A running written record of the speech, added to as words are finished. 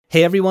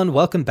Hey everyone,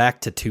 welcome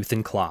back to Tooth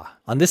and Claw.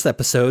 On this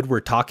episode,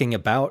 we're talking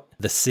about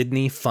the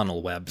Sydney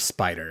funnel web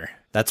spider.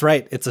 That's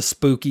right, it's a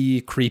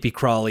spooky, creepy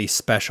crawly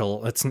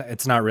special.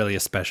 It's not really a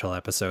special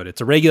episode.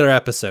 It's a regular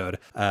episode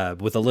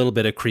with a little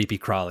bit of creepy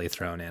crawly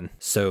thrown in.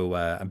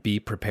 So be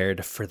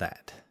prepared for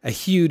that. A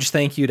huge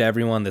thank you to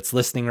everyone that's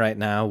listening right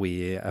now.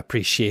 We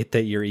appreciate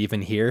that you're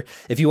even here.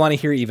 If you want to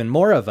hear even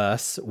more of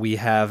us, we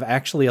have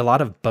actually a lot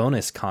of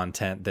bonus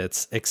content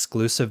that's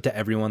exclusive to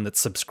everyone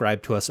that's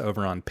subscribed to us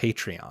over on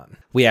Patreon.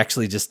 We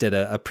actually just did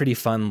a pretty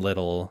fun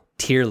little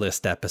tier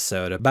list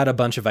episode about a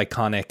bunch of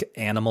iconic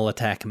Animal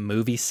Attack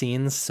movie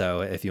scenes. So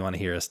if you want to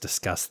hear us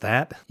discuss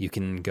that, you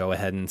can go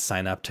ahead and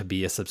sign up to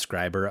be a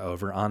subscriber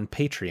over on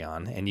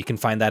Patreon. And you can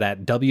find that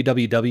at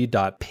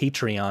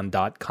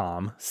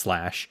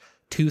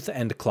www.patreon.com/Tooth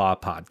and Claw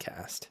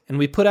Podcast. And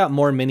we put out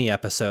more mini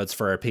episodes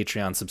for our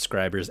Patreon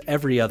subscribers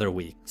every other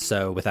week.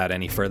 So without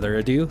any further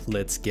ado,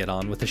 let's get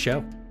on with the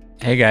show.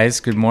 Hey guys,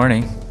 good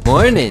morning.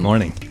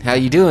 Morning. How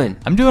you doing?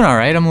 I'm doing all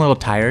right. I'm a little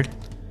tired.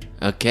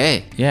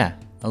 Okay. Yeah,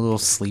 a little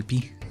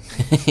sleepy.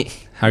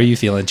 How are you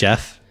feeling,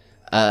 Jeff?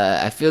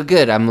 I feel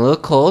good. I'm a little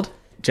cold.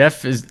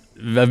 Jeff is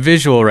a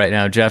visual right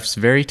now. Jeff's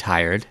very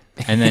tired,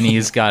 and then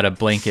he's got a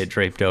blanket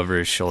draped over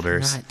his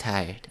shoulders. I'm not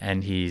tired.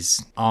 And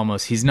he's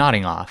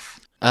nodding off.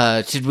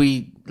 Should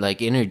we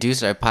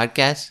introduce our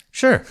podcast?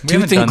 Sure. We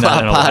Tooth haven't and done that Claw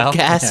in a while.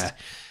 Podcast. Yeah.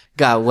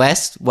 Got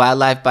Wes,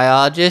 wildlife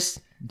biologist.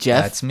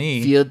 Jeff, That's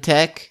me. Field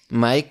tech.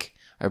 Mike,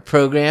 our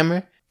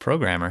programmer.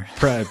 Programmer.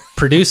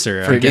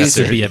 Producer, I guess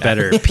would be a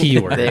better P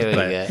word. There we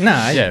but go.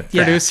 no,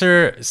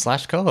 Producer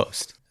 /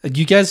 co-host.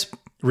 You guys,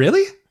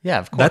 really? Yeah,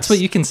 of course. That's what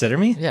you consider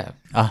me? Yeah.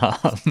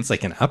 It's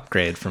like an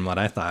upgrade from what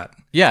I thought.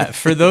 Yeah,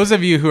 for those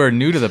of you who are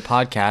new to the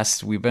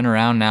podcast, we've been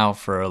around now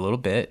for a little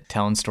bit,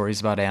 telling stories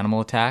about animal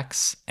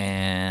attacks,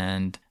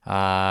 and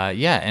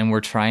and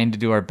we're trying to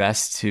do our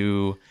best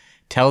to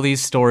tell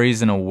these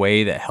stories in a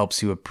way that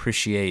helps you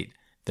appreciate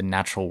the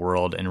natural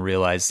world and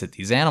realize that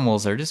these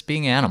animals are just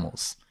being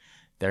animals.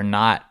 They're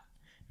not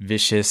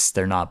vicious,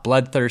 they're not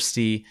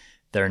bloodthirsty,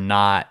 they're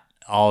not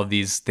all of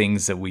these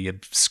things that we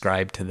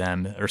ascribe to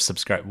them, or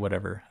subscribe,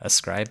 whatever,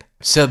 ascribe.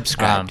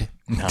 Subscribed.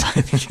 No,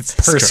 I think it's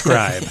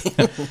Prescribe.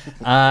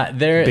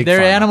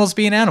 They're animals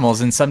being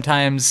animals, and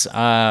sometimes,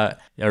 or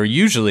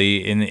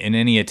usually in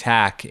any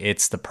attack,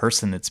 it's the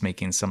person that's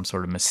making some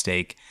sort of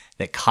mistake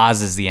that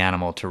causes the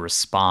animal to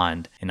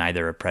respond in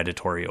either a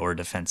predatory or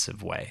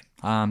defensive way.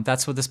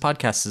 That's what this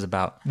podcast is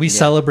about. We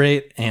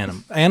celebrate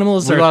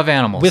animals. We love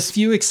animals. With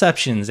few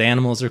exceptions,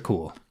 animals are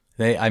cool.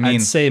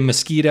 I'd say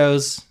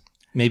mosquitoes,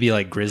 maybe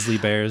like grizzly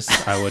bears.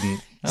 I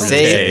wouldn't.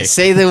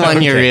 Say the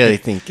one you're really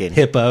thinking.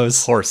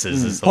 Hippos.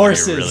 Horses is the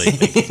Horses. one you're really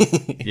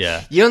thinking.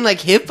 Yeah. You don't like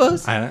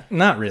hippos?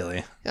 Not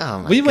really.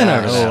 Oh my We went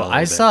over gosh. that.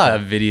 I saw a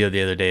video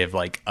the other day of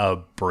like a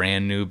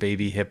brand new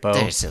baby hippo,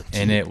 They're so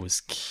cute. and it was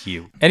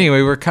cute.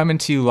 Anyway, we're coming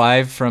to you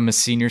live from a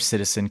senior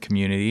citizen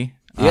community,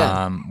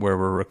 where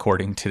we're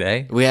recording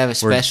today. We have a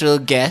special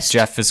guest.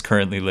 Jeff is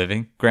currently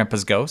living,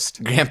 Grandpa's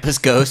ghost. Grandpa's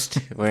ghost.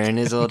 We're in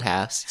his old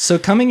house. So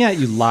coming at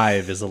you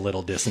live is a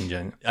little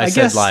disingenuous. I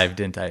said guess live,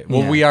 didn't I?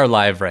 Well, yeah. we are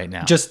live right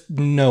now. Just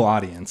no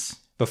audience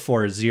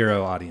before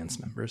 0 audience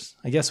members.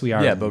 I guess we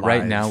are. Yeah, but right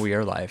live. now we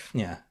are live.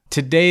 Yeah.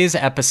 Today's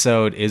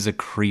episode is a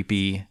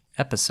creepy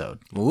episode.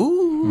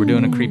 Ooh. We're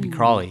doing a creepy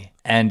crawly.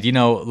 And,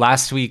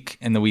 last week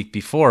and the week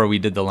before, we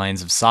did the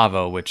Lions of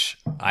Tsavo, which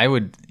I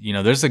would,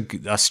 there's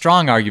a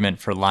strong argument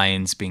for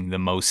lions being the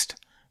most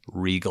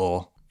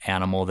regal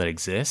animal that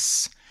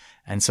exists.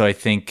 And so I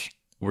think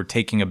we're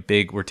taking a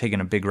big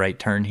right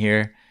turn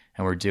here,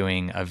 and we're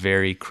doing a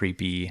very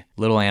creepy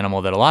little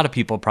animal that a lot of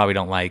people probably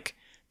don't like,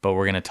 but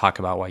we're going to talk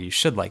about why you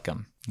should like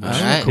them. All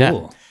right.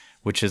 Cool.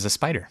 Which is a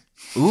spider.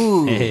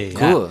 Ooh, Hey.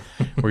 cool.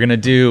 We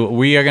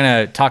are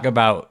going to talk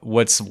about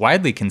what's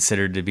widely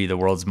considered to be the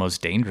world's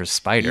most dangerous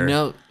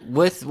spider.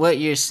 With what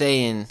you're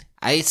saying,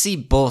 I see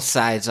both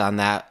sides on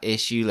that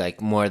issue, like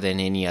more than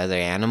any other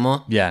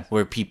animal. Yeah.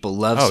 Where people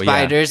love Oh, yeah.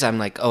 spiders, I'm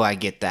like, oh, I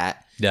get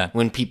that. Yeah.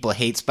 When people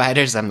hate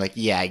spiders, I'm like,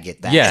 yeah, I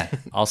get that. Yeah,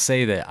 I'll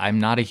say that I'm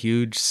not a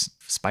huge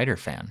spider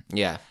fan.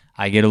 Yeah.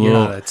 I get a You're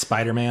little. not a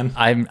Spider-Man.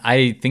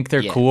 I think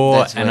they're Yeah, cool,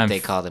 That's and what I'm they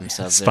call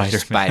themselves. They're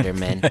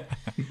Spider-Man. Spider-Men.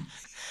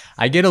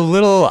 I get a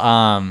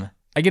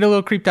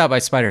little creeped out by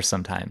spiders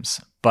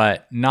sometimes,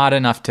 but not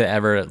enough to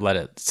ever let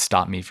it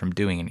stop me from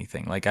doing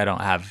anything. Like, I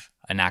don't have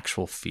an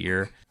actual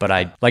fear, but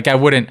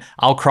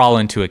I'll crawl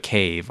into a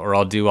cave, or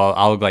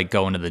I'll like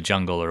go into the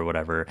jungle or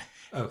whatever.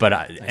 Okay,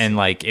 but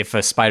if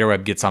a spider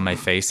web gets on my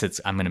face,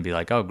 I'm going to be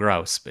like, oh,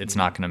 gross. It's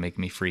not going to make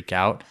me freak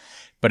out.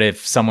 But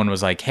if someone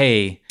was like,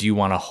 hey, do you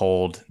want to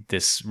hold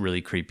this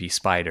really creepy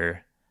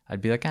spider?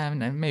 I'd be like,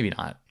 maybe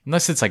not.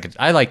 Unless it's like,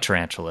 I like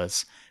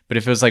tarantulas. But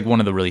if it was like one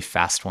of the really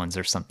fast ones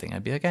or something,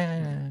 I'd be like,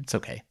 it's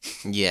okay.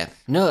 Yeah.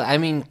 No, I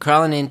mean,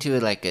 crawling into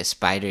like a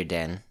spider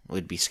den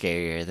would be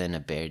scarier than a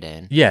bear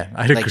den. Yeah,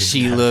 I'd agree. Like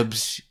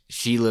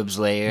Shelob's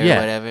lair or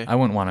whatever. I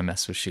wouldn't want to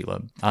mess with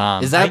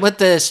Shelob. Is that what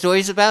the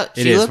story's about?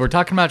 It is. We're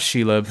talking about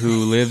Shelob,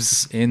 who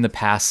lives in the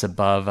pass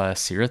above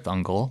Cirith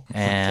Ungol.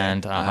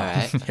 And All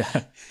right.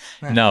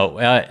 No,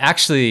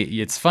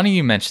 actually, it's funny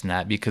you mentioned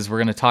that because we're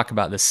going to talk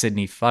about the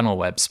Sydney funnel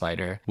web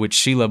spider, which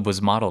Sheila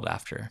was modeled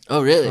after.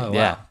 Oh, really? Oh, wow.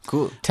 Yeah.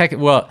 Cool.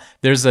 Well,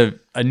 there's a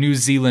New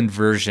Zealand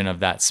version of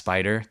that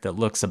spider that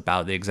looks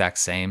about the exact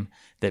same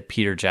that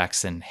Peter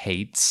Jackson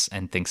hates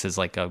and thinks is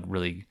like a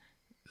really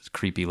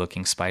creepy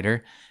looking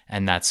spider.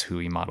 And that's who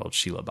he modeled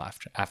Sheila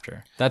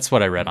after. That's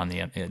what I read on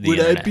the Would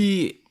internet. I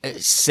be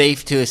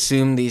safe to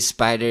assume these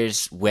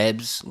spiders'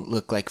 webs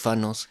look like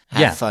funnels?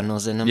 Have Yeah.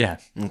 funnels in them? Yeah.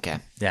 Okay.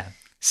 Yeah.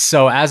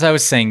 So as I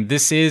was saying,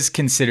 this is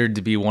considered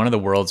to be one of the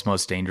world's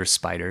most dangerous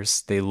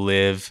spiders. They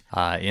live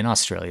in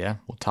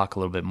Australia. We'll talk a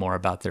little bit more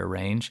about their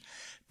range.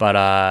 But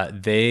a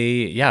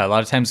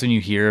lot of times when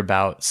you hear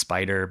about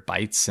spider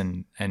bites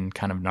and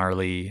kind of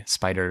gnarly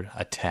spider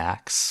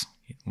attacks,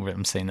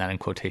 I'm saying that in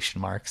quotation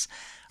marks.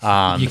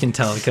 You can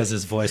tell because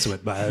his voice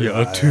went by.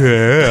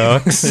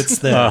 Attacks. It's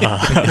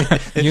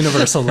the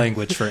universal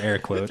language for air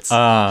quotes.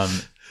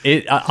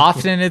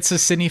 Often it's a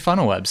Sydney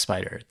funnel web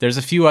spider. There's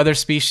a few other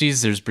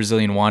species. There's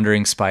Brazilian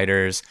wandering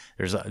spiders.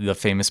 There's the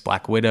famous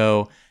black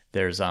widow.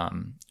 There's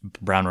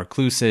brown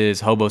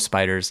recluses, hobo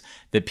spiders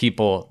that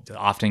people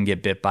often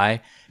get bit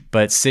by.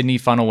 But Sydney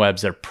funnel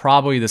webs are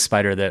probably the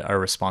spider that are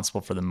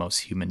responsible for the most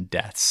human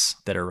deaths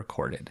that are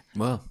recorded.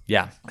 Well,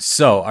 Yeah.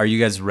 So are you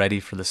guys ready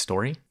for the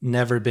story?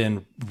 Never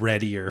been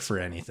readier for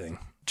anything.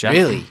 Jeff?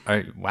 Really?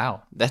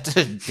 Wow. that's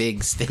a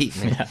big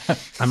statement.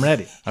 I'm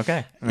ready.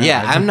 Okay.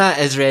 Yeah, I'm not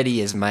as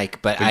ready as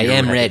Mike, but I You're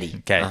am ready.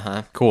 Okay.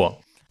 Uh-huh.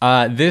 Cool.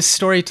 This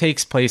story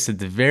takes place at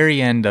the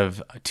very end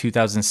of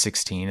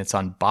 2016. It's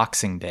on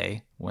Boxing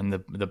Day when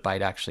the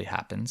bite actually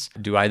happens.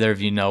 Do either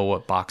of you know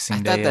what Boxing I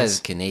Day thought that was is?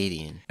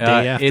 Canadian.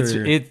 Day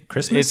after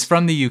Christmas? It's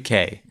from the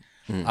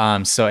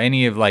UK. So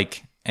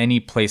any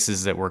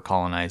places that were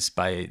colonized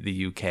by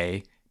the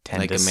UK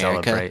tend Like to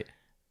America? celebrate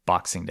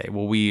Boxing Day.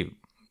 Well,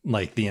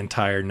 Like the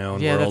entire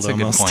known yeah, world that's a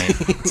almost. good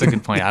point. That's a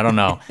good point. I don't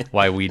know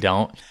why we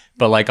don't,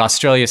 but like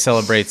Australia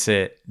celebrates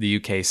it, the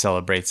UK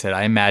celebrates it.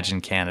 I imagine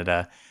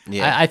Canada.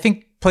 Yeah. I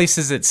think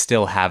places that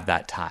still have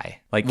that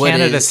tie, like What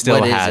Canada is- still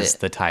what is has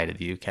it? the tie to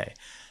the UK.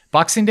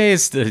 Boxing Day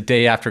is the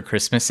day after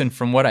Christmas, and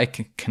from what I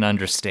can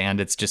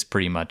understand, it's just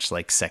pretty much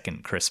like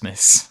second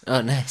Christmas. Oh,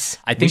 nice.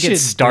 I think should it bring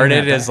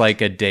started that as back.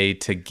 like a day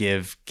to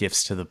give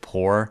gifts to the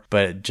poor,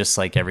 but just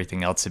like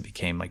everything else, it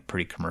became like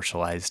pretty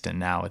commercialized, and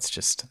now it's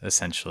just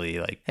essentially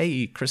like,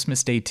 hey,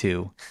 Christmas Day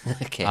too.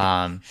 Okay.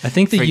 I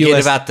think the Forget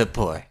US about the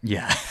poor.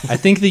 Yeah. I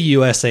think the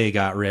USA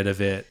got rid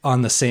of it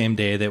on the same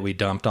day that we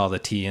dumped all the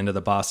tea into the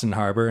Boston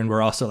Harbor, and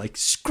we're also like,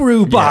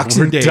 screw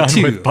Boxing we're Day done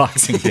too. with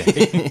Boxing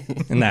Day.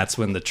 And that's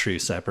when the true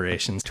separations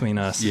between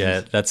us.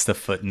 Yeah, that's the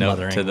footnote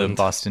Mother to the England.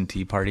 Boston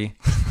Tea Party.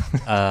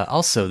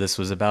 Also, this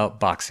was about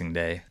Boxing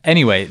Day.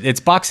 Anyway, it's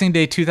Boxing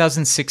Day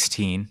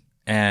 2016,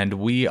 and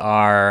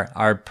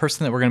our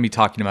person that we're going to be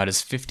talking about is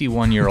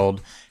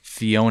 51-year-old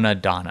Fiona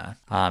Donna.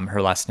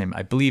 Her last name,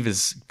 I believe,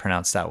 is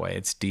pronounced that way.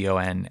 It's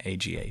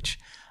Donagh.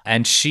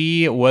 And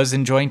she was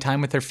enjoying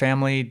time with her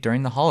family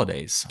during the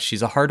holidays.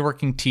 She's a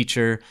hardworking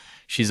teacher.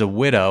 She's a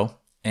widow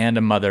and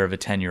a mother of a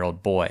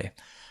 10-year-old boy.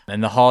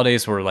 And the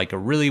holidays were like a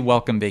really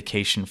welcome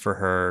vacation for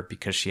her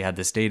because she had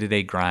this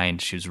day-to-day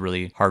grind. She was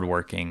really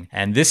hardworking.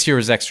 And this year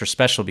was extra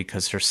special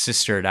because her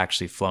sister had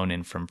actually flown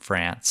in from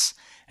France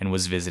and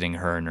was visiting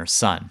her and her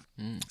son.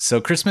 So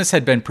Christmas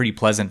had been pretty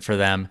pleasant for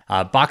them.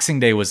 Boxing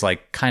Day was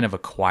like kind of a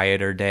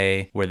quieter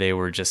day where they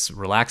were just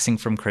relaxing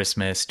from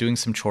Christmas, doing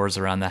some chores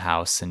around the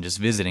house and just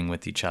visiting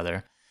with each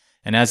other.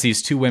 And as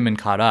these two women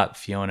caught up,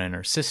 Fiona and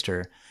her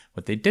sister,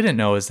 what they didn't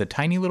know is the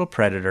tiny little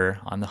predator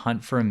on the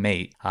hunt for a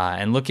mate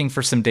and looking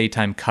for some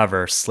daytime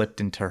cover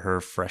slipped into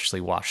her freshly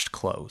washed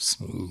clothes.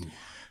 Ooh.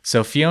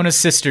 So Fiona's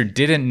sister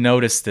didn't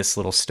notice this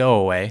little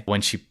stowaway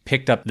when she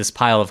picked up this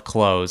pile of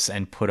clothes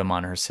and put them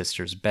on her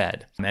sister's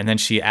bed. And then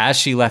as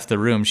she left the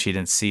room, she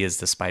didn't see as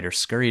the spider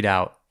scurried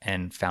out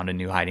and found a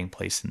new hiding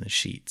place in the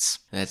sheets.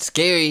 That's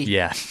scary.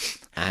 Yeah.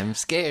 I'm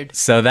scared.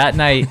 So that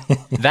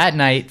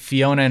night,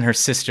 Fiona and her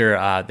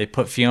sister, they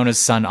put Fiona's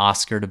son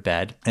Oscar to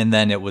bed, and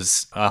then it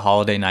was a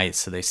holiday night,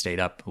 so they stayed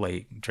up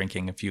late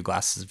drinking a few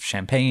glasses of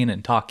champagne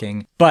and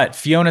talking. But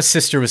Fiona's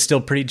sister was still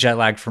pretty jet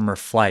lagged from her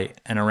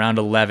flight, and around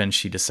 11,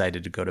 she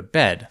decided to go to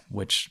bed,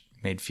 which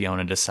made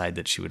Fiona decide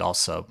that she would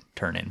also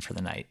turn in for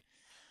the night.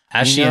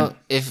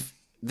 If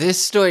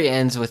this story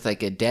ends with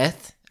like a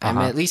death, I'm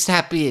at least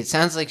happy. It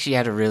sounds like she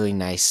had a really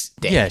nice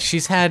day. Yeah, she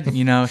had a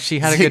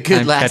It's a good good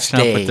time last catching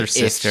up with day her if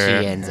sister.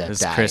 she ends It up was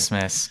dying.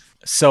 Christmas.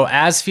 So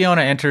as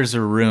Fiona enters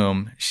her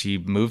room, she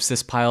moves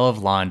this pile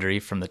of laundry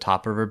from the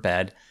top of her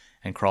bed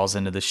and crawls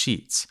into the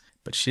sheets.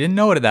 But she didn't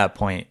know it at that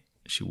point.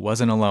 She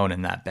wasn't alone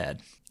in that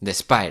bed. The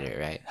spider,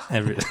 right?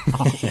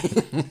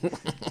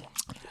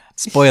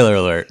 Spoiler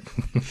alert,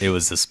 it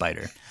was the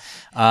spider.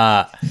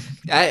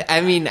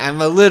 I mean,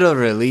 I'm a little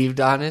relieved,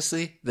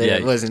 honestly, that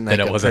it wasn't like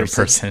a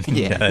person.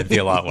 Yeah, that'd be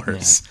a lot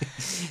worse.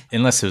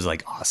 Unless it was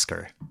like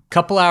Oscar.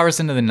 Couple hours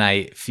into the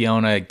night,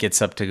 Fiona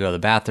gets up to go to the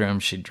bathroom.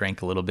 She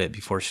drank a little bit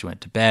before she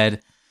went to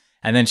bed.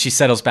 And then she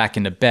settles back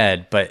into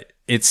bed. But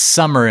it's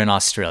summer in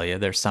Australia.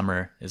 Their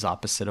summer is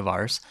opposite of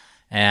ours.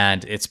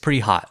 and it's pretty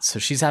hot. So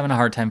she's having a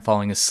hard time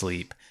falling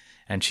asleep,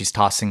 and she's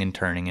tossing and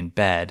turning in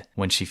bed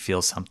when she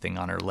feels something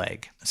on her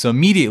leg. So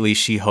immediately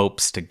she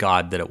hopes to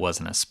God that it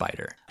wasn't a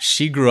spider.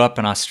 She grew up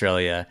in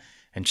Australia,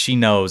 and she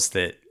knows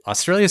that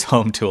Australia is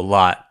home to a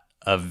lot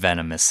of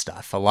venomous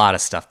stuff, a lot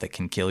of stuff that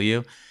can kill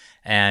you.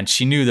 And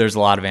she knew there's a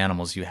lot of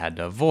animals you had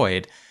to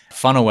avoid,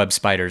 funnel web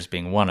spiders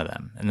being one of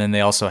them. And then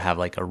they also have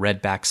like a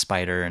redback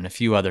spider and a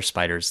few other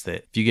spiders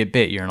that if you get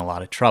bit, you're in a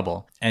lot of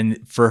trouble.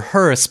 And for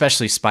her,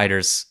 especially,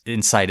 spiders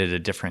incited a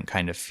different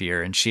kind of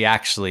fear. And she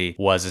actually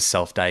was a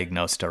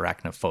self-diagnosed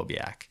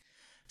arachnophobiac.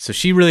 So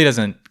she really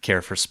doesn't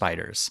care for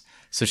spiders.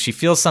 So she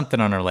feels something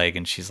on her leg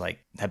and she's like,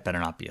 that better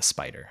not be a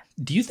spider.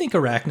 Do you think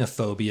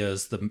arachnophobia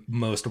is the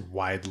most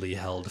widely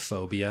held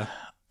phobia?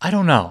 I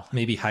don't know.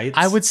 Maybe heights?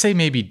 I would say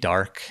maybe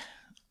dark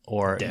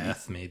or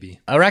death,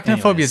 maybe.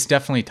 Arachnophobia is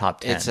definitely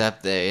top 10. It's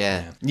up there,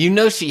 yeah. You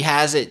know she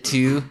has it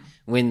too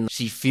when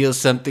she feels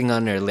something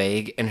on her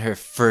leg and her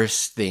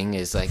first thing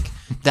is like,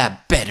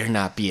 that better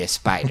not be a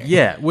spider.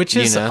 Yeah, which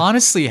is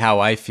honestly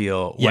how I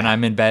feel when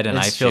I'm in bed and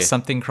I feel true.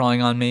 something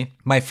crawling on me.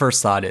 My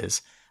first thought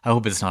is, I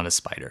hope it's not a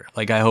spider.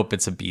 Like, I hope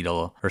it's a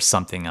beetle or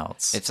something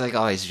else. It's like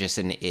always just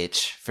an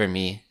itch for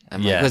me.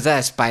 I'm like, was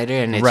that a spider?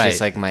 And it's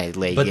just like my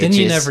leg But itches. then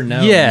you never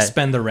know. Yeah. You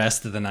spend the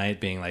rest of the night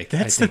being like,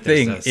 That's I think the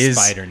thing, there's a is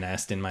spider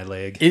nest in my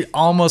leg. It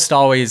almost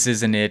always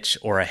is an itch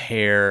or a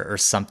hair or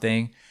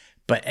something.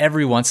 But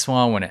every once in a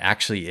while when it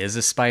actually is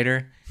a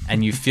spider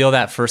and you feel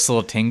that first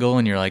little tingle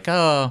and you're like,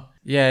 oh,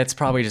 yeah, it's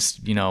probably just,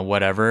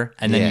 whatever.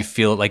 And then you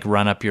feel it like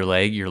run up your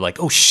leg. You're like,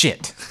 oh,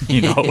 shit,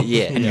 And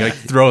you like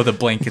throw the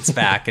blankets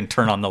back and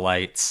turn on the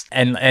lights.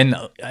 And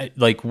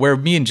like where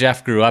me and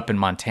Jeff grew up in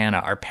Montana,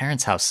 our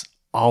parents' house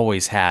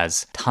always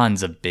has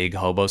tons of big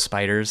hobo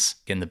spiders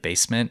in the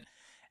basement.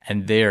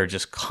 And they're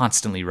just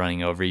constantly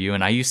running over you.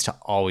 And I used to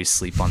always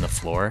sleep on the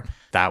floor.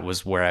 That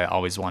was where I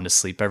always wanted to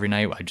sleep every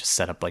night. I just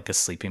set up like a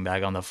sleeping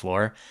bag on the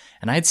floor.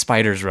 And I had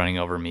spiders running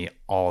over me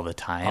all the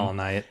time. All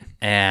night.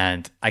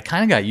 And I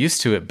kind of got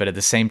used to it, but at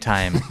the same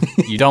time,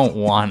 you don't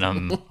want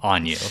them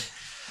on you,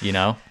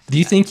 Do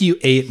you think you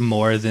ate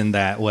more than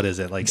that? What is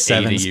it, like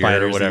 7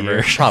 spiders or whatever? a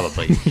year?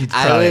 Probably. You'd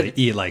probably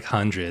eat like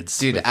hundreds.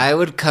 Dude, I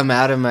would come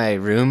out of my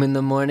room in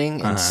the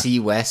morning and see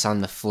Wes on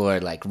the floor,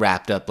 like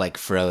wrapped up like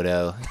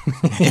Frodo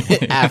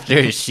after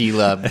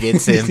Shelob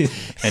gets him.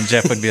 And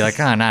Jeff would be like,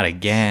 oh, not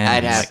again.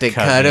 I'd And have to like,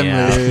 cut me him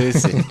out.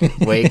 loose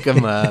and wake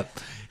him up.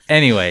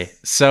 Anyway,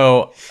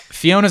 so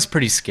Fiona's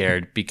pretty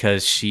scared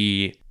because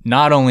she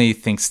not only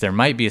thinks there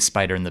might be a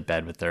spider in the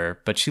bed with her,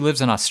 but she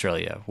lives in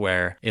Australia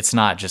where it's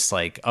not just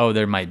like, oh,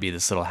 there might be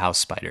this little house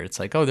spider. It's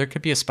like, oh, there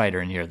could be a spider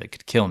in here that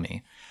could kill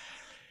me.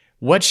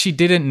 What she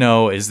didn't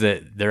know is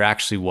that there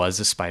actually was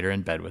a spider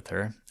in bed with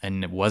her.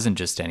 And it wasn't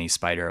just any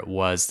spider. It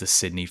was the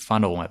Sydney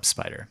funnel web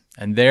spider.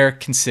 And they're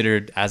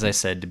considered, as I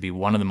said, to be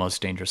one of the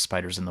most dangerous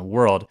spiders in the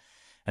world.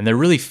 And they're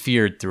really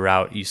feared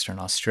throughout Eastern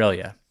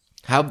Australia.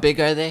 How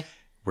big are they?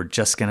 I'm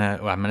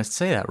going to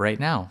say that right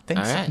now.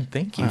 Thanks. All right.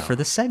 Thank you for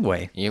the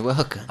segue. You're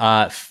welcome.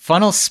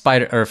 Funnel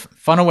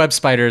web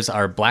spiders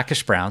are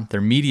blackish brown.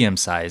 They're medium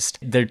sized.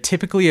 They're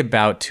typically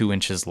about 2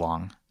 inches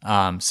long.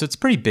 So it's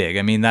pretty big.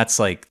 I mean, that's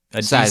like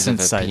a Size decent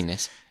of a size.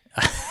 penis.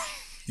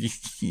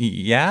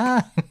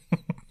 Yeah.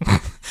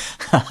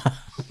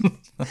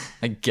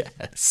 I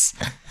guess.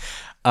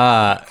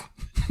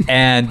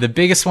 And the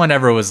biggest one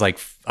ever was like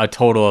a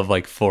total of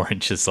like 4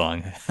 inches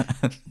long.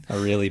 A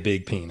really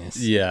big penis.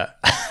 Yeah.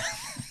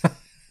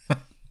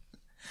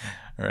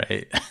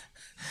 Right.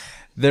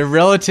 They're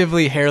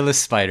relatively hairless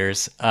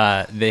spiders.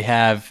 They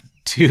have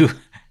two.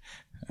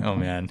 Oh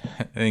man,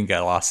 I think I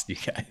lost you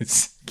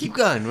guys. Keep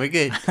going. We're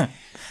good.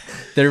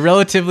 They're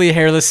relatively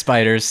hairless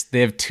spiders.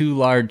 They have 2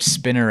 large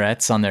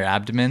spinnerets on their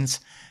abdomens.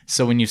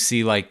 So when you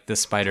see like the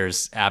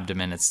spider's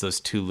abdomen, it's those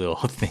 2 little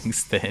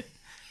things that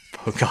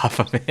poke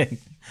off of it.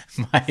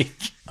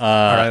 Mike.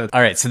 All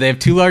right. So they have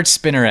 2 large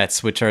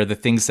spinnerets, which are the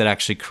things that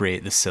actually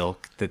create the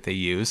silk that they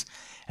use.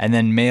 And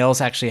then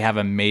males actually have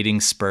a mating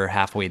spur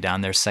halfway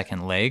down their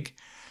second leg.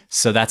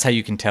 So that's how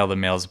you can tell the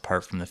males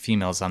apart from the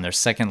females. On their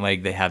second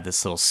leg, they have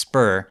this little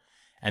spur,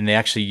 and they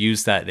actually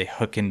use that. They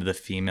hook into the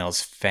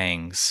female's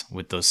fangs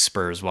with those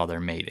spurs while they're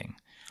mating,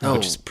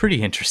 which is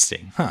pretty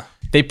interesting. Huh.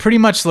 They pretty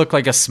much look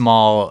like a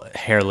small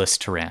hairless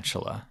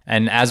tarantula.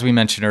 And as we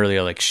mentioned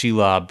earlier, like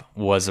Shelob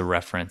was a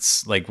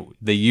reference. Like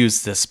they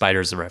used the spider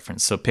as a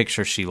reference. So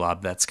picture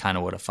Shelob. That's kind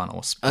of what a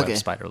funnel web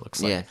spider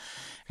looks like. Yeah.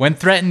 When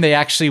threatened, they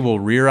actually will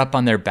rear up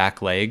on their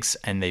back legs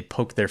and they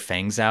poke their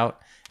fangs out.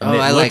 And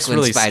I like when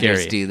really spiders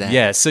scary. do that.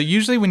 Yeah, so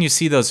usually when you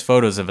see those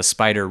photos of a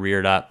spider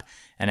reared up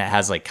and it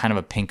has like kind of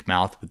a pink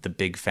mouth with the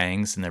big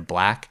fangs and they're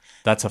black,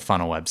 that's a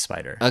funnel web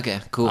spider.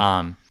 Okay, cool.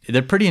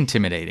 They're pretty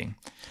intimidating.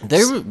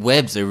 Their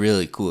webs are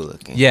really cool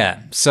looking.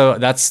 Yeah, so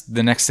that's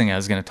the next thing I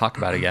was going to talk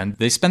about again.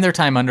 They spend their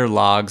time under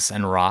logs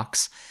and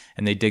rocks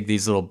and they dig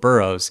these little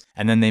burrows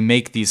and then they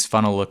make these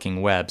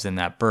funnel-looking webs in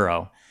that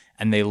burrow.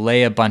 And they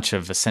lay a bunch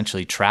of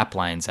essentially trap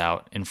lines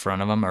out in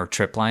front of them, or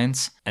trip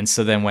lines. And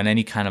so then when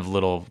any kind of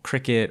little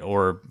cricket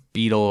or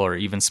beetle or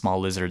even small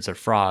lizards or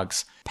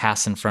frogs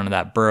pass in front of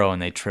that burrow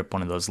and they trip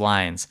one of those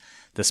lines,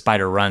 The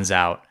spider runs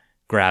out,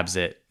 grabs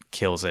it,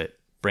 kills it,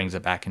 brings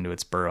it back into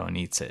its burrow and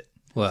eats it.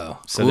 Whoa.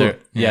 So Cool.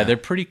 they're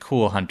pretty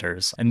cool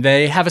hunters. And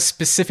they have a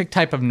specific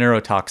type of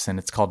neurotoxin.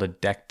 It's called a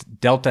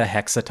delta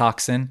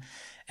hexatoxin.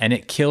 And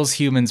it kills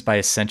humans by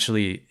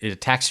it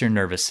attacks your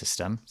nervous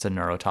system. It's a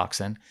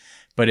neurotoxin.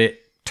 But it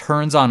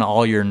turns on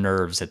all your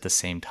nerves at the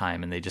same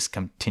time and they just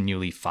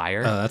continually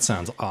fire. Oh, that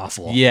sounds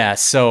awful. Yeah.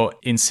 So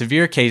in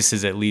severe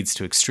cases, it leads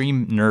to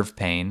extreme nerve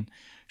pain,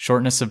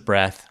 shortness of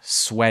breath,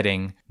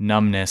 sweating,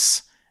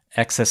 numbness,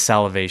 excess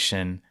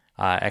salivation,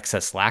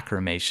 excess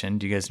lacrimation.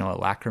 Do you guys know what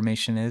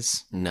lacrimation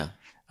is? No.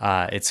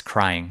 It's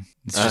crying.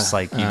 It's just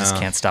like you just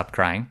can't stop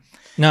crying.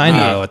 No, I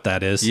know what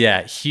that is.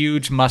 Yeah,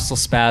 huge muscle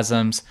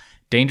spasms,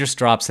 dangerous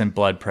drops in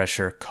blood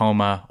pressure,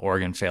 coma,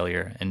 organ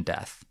failure, and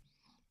death.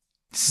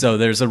 So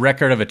there's a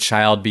record of a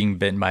child being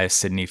bitten by a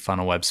Sydney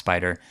funnel web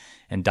spider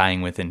and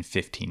dying within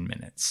 15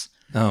 minutes.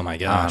 Oh my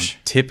gosh.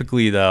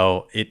 Typically,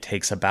 though, it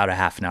takes about a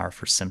half an hour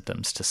for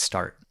symptoms to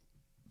start.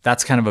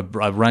 That's kind of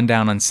a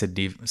rundown on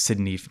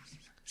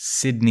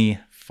Sydney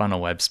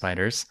funnel web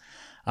spiders.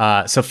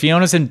 So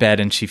Fiona's in bed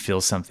and she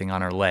feels something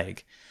on her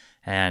leg.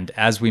 And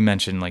as we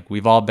mentioned, like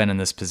we've all been in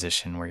this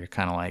position where you're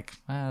kind of like,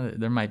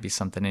 there might be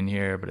something in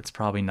here, but it's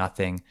probably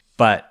nothing.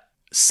 But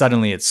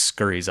suddenly it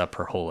scurries up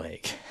her whole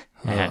leg.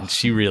 And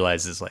she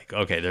realizes like,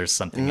 okay, there's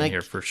something in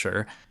here for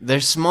sure.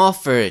 They're small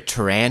for a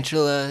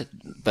tarantula,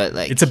 but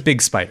like It's a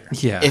big spider.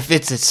 Yeah. if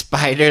it's a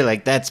spider,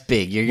 like that's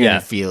big. You're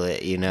gonna feel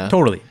it, you know?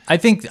 Totally. I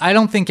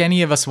don't think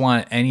any of us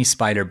want any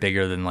spider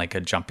bigger than like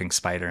a jumping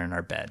spider in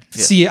our bed.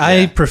 See,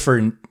 I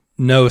prefer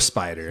no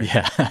spider.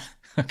 Yeah.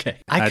 Okay.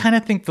 I kind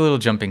of think the little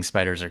jumping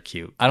spiders are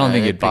cute. I don't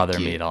think they're it'd bother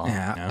pretty me cute. at all.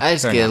 Yeah. I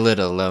just get a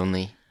little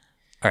lonely.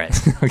 All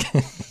right.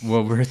 Okay.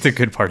 Well, we're at the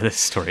good part of this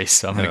story,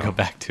 so I'm going to go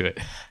back to it.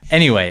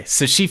 Anyway,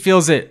 so she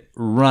feels it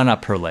run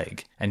up her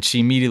leg, and she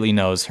immediately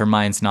knows her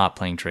mind's not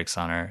playing tricks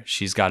on her.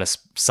 She's got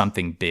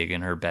something big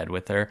in her bed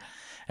with her,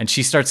 and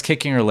she starts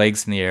kicking her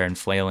legs in the air and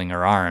flailing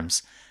her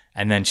arms,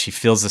 and then she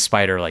feels the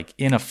spider, like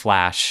in a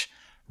flash,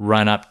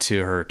 run up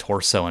to her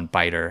torso and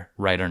bite her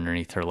right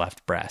underneath her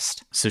left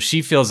breast. So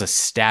she feels a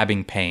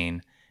stabbing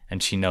pain,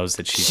 and she knows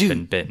that she's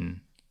been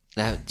bitten.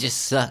 That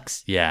just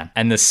sucks. Yeah.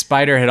 And the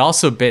spider had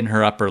also bitten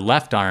her upper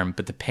left arm,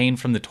 but the pain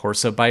from the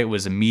torso bite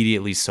was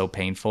immediately so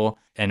painful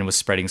and it was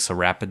spreading so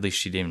rapidly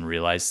she didn't even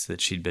realize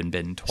that she'd been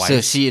bitten twice. So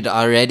she had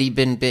already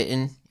been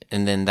bitten,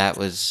 and then that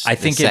was. I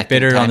think it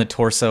bit her on the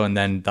torso and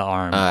then the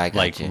arm, I got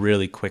like you.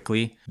 really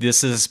quickly.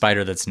 This is a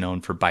spider that's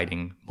known for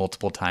biting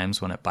multiple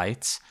times when it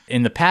bites.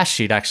 In the past,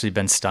 she'd actually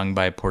been stung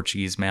by a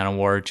Portuguese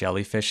man-o-war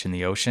jellyfish in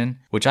the ocean,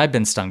 which I've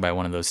been stung by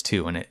one of those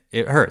too, and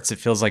it hurts. It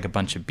feels like a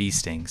bunch of bee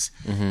stings.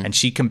 Mm-hmm. And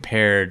she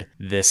compared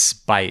this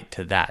bite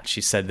to that.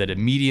 She said that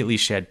immediately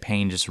she had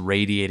pain just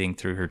radiating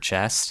through her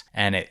chest,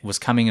 and it was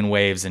coming in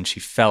waves, and she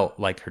felt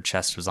like her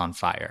chest was on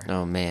fire.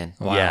 Oh man.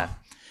 Wow. Yeah.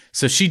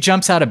 So she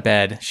jumps out of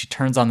bed, she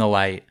turns on the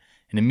light,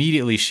 and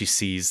immediately she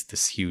sees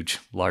this huge,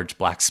 large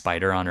black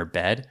spider on her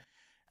bed.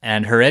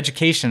 And her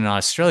education in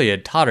Australia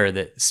had taught her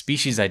that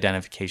species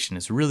identification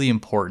is really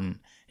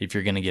important if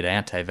you're going to get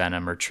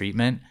anti-venom or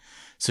treatment.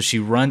 So she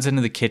runs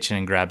into the kitchen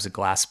and grabs a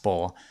glass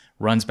bowl,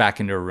 runs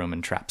back into her room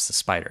and traps the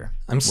spider.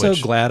 I'm so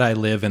glad I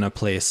live in a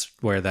place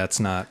where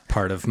that's not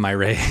part of my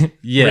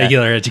Yeah.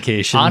 regular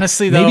education.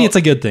 Honestly, though, maybe it's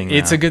a good thing.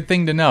 It's now. a good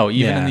thing to know,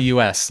 even Yeah. in the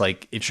US.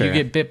 Like, if you Sure.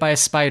 get bit by a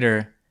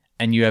spider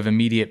and you have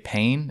immediate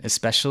pain,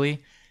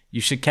 especially,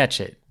 you should catch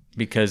it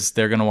because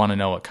they're going to want to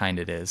know what kind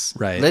it is.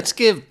 Right. Let's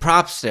give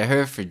props to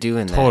her for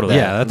doing that. Totally.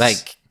 Yeah, that's-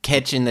 like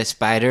catching the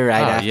spider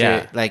right after.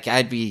 yeah. Like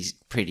I'd be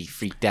pretty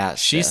freaked out.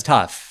 She's so.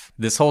 tough.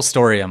 This whole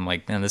story, I'm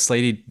like, man, this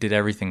lady did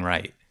everything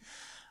right.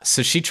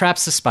 So she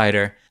traps the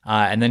spider,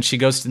 and then she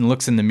goes and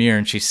looks in the mirror,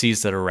 and she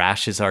sees that a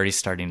rash is already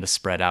starting to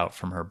spread out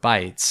from her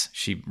bites.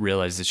 She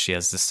realizes she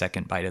has the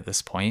second bite at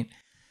this point,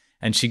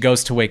 and she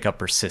goes to wake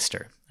up her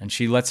sister. And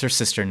she lets her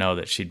sister know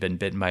that she'd been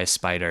bitten by a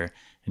spider,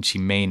 and she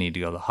may need to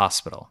go to the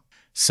hospital.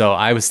 So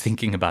I was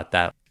thinking about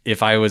that.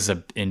 If I was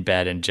in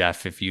bed and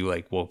Jeff, if you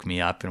like woke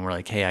me up and were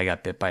like, hey, I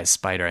got bit by a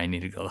spider, I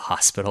need to go to the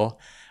hospital,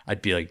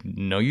 I'd be like,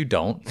 no, you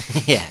don't.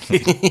 Yeah.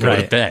 Go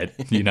to bed,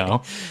 you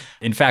know?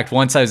 In fact,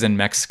 once I was in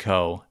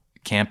Mexico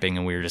camping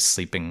and we were just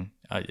sleeping.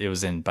 It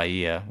was in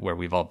Bahia where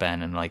we've all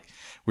been. And like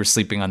we're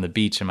sleeping on the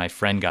beach and my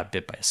friend got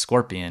bit by a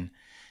scorpion.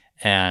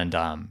 And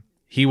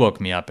he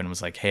woke me up and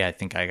was like, hey, I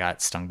think I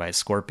got stung by a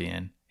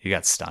scorpion. He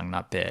got stung,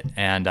 not bit.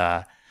 And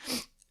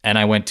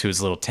I went to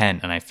his little tent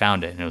and I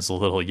found it. And it was a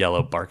little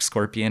yellow bark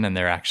scorpion. And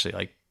they're actually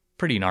like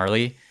pretty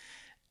gnarly.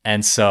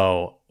 And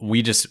so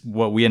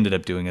what we ended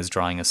up doing is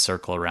drawing a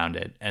circle around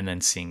it and then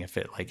seeing if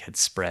it like had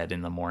spread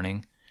in the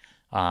morning.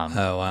 Oh,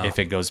 wow. If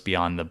it goes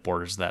beyond the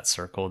borders of that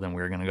circle, then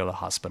we were going to go to the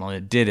hospital. And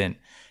it didn't,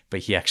 but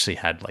he actually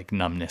had like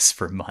numbness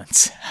for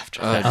months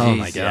after that. Oh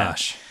my Jeez, yeah.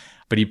 gosh.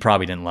 But he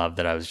probably didn't love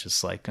that I was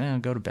just like,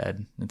 go to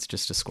bed. It's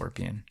just a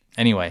scorpion.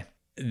 Anyway,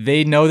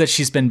 they know that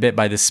she's been bit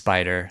by this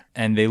spider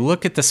and they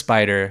look at the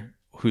spider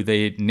who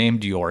they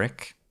named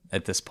Yorick.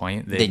 At this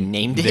point, They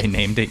named it? They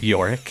named it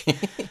Yorick,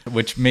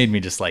 which made me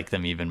just like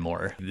them even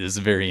more. It was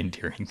very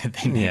endearing that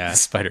they named Yeah. the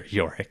spider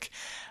Yorick.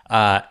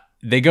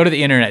 they go to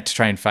the internet to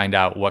try and find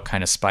out what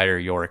kind of spider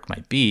Yorick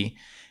might be.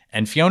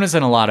 And Fiona's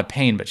in a lot of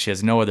pain, but she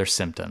has no other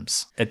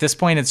symptoms. At this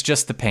point, it's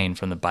just the pain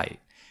from the bite.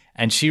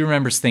 And she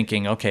remembers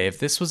thinking, okay, if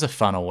this was a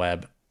funnel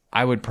web,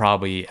 I would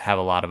probably have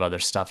a lot of other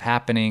stuff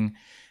happening.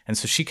 And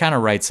so she kind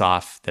of writes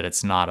off that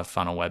it's not a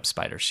funnel web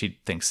spider. She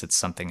thinks it's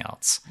something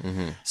else.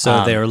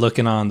 So they were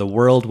looking on the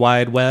World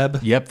Wide Web.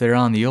 Yep, they're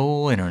on the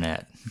old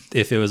internet.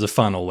 If it was a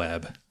funnel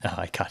web. Oh,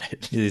 I got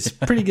it. It's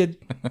pretty good.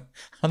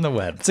 On the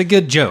web. It's a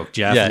good joke,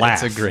 Jeff. Yeah,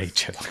 Laugh. it's a great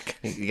joke.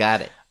 You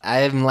got it.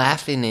 I'm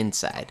laughing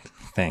inside.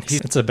 Thanks.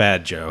 It's a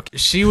bad joke.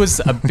 She was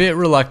a bit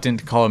reluctant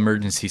to call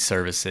emergency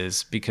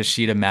services because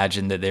she'd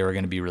imagined that they were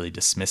going to be really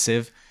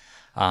dismissive.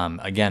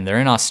 Again, they're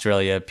in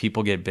Australia.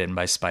 People get bitten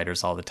by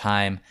spiders all the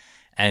time.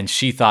 And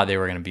she thought they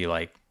were going to be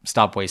like,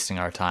 stop wasting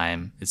our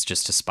time. It's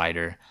just a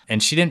spider.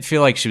 And she didn't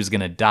feel like she was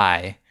going to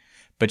die,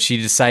 but she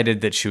decided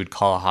that she would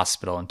call a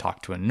hospital and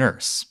talk to a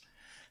nurse.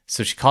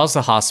 So she calls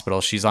the hospital.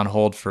 She's on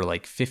hold for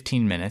like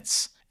 15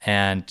 minutes.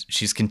 And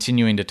she's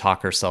continuing to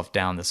talk herself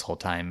down this whole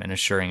time and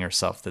assuring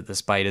herself that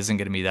this bite isn't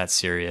going to be that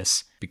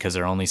serious because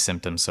her only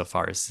symptom so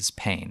far is this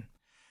pain.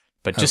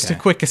 But just a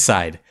quick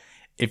aside,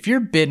 if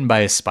you're bitten by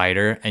a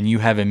spider and you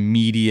have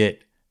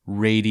immediate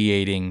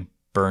radiating,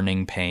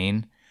 burning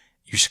pain,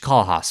 you should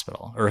call a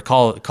hospital or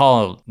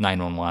call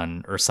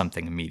 911 or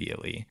something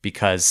immediately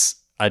because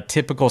a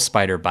typical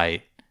spider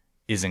bite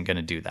isn't going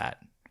to do that.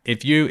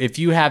 If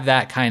you have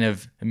that kind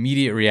of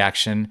immediate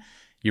reaction,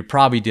 you're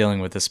probably dealing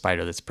with a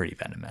spider that's pretty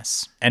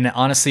venomous. And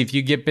honestly, if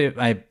you get bit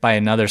by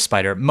another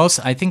spider,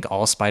 I think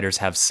all spiders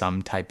have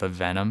some type of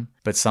venom,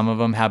 but some of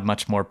them have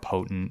much more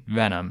potent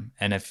venom.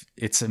 And if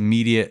it's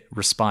immediate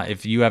response,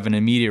 if you have an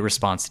immediate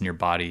response in your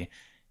body,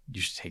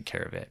 you should take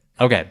care of it.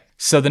 Okay,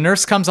 so the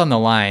nurse comes on the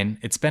line.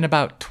 It's been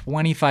about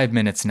 25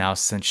 minutes now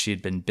since she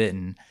had been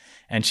bitten.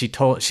 And she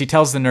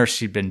tells the nurse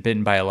she'd been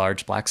bitten by a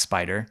large black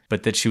spider,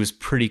 but that she was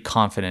pretty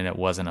confident it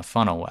wasn't a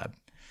funnel web.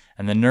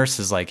 And the nurse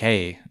is like,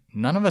 hey,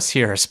 none of us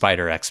here are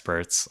spider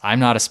experts.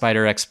 I'm not a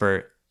spider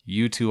expert.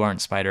 You two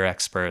aren't spider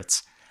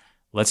experts.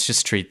 Let's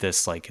just treat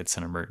this like it's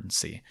an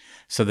emergency.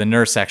 So the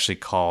nurse actually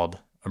called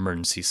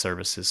emergency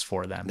services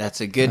for them. That's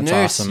a good That's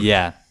nurse. awesome.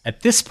 Yeah.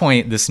 At this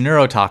point, this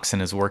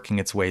neurotoxin is working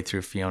its way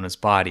through Fiona's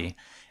body,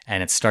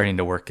 and it's starting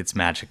to work its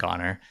magic on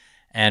her.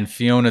 And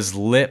Fiona's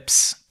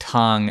lips,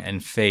 tongue,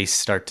 and face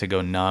start to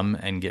go numb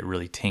and get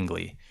really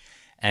tingly.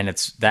 And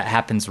that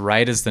happens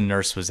right as the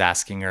nurse was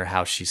asking her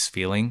how she's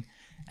feeling.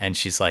 And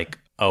she's like,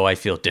 oh, I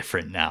feel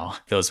different now.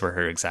 Those were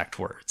her exact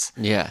words.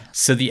 Yeah.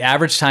 So the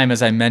average time,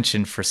 as I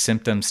mentioned, for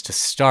symptoms to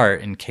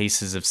start in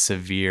cases of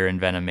severe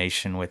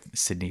envenomation with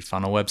Sydney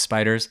funnel web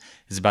spiders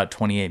is about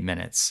 28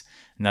 minutes.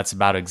 And that's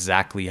about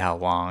exactly how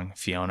long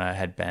it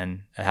had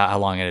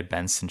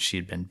been since she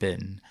had been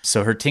bitten.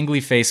 So her tingly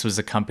face was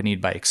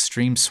accompanied by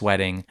extreme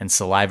sweating and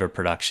saliva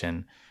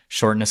production,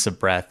 shortness of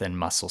breath, and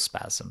muscle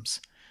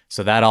spasms.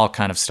 So that all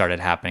kind of started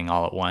happening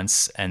all at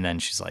once. And then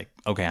she's like,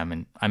 okay,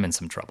 I'm in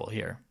some trouble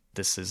here.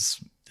 This is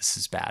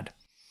bad.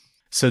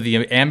 So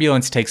the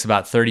ambulance takes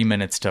about 30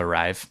 minutes to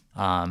arrive.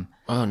 Oh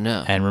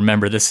no. And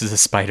remember, this is a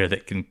spider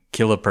that can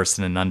kill a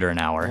person in under an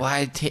hour.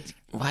 Why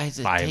is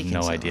it I taking have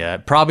no so idea.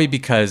 long? Probably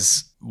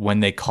because when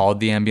they called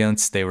the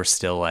ambulance, they were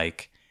still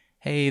like,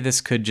 hey,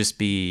 this could just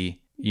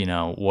be,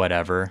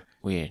 whatever.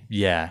 Weird.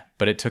 Yeah,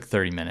 but it took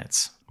 30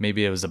 minutes.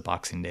 Maybe it was a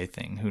Boxing Day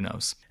thing. Who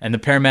knows? And the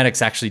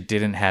paramedics actually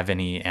didn't have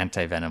any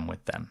antivenom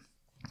with them.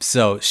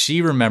 So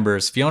Fiona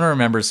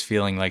remembers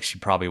feeling like she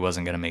probably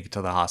wasn't going to make it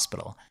to the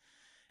hospital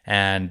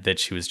and that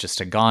she was just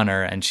a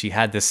goner. And she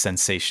had this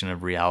sensation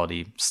of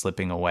reality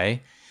slipping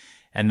away.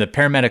 And the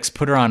paramedics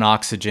put her on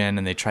oxygen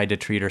and they tried to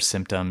treat her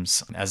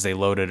symptoms as they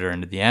loaded her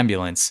into the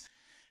ambulance.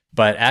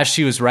 But as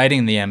she was riding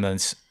in the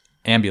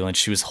ambulance,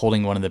 she was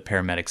holding one of the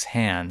paramedics'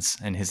 hands,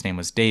 and his name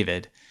was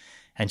David.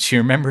 And she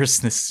remembers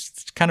this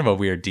kind of a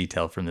weird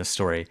detail from this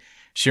story.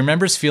 She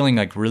remembers feeling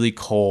like really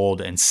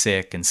cold and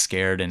sick and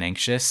scared and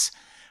anxious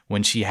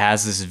when she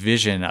has this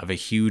vision of a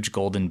huge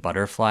golden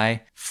butterfly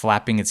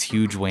flapping its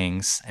huge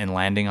wings and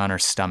landing on her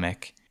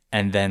stomach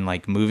and then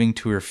like moving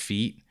to her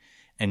feet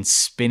and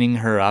spinning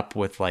her up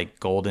with like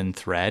golden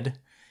thread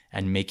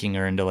and making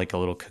her into like a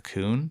little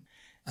cocoon.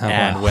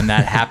 And when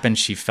that happened,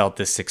 she felt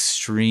this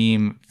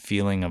extreme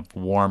feeling of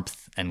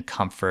warmth and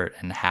comfort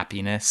and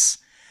happiness.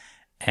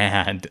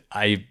 And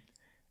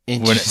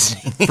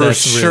Interesting. for That's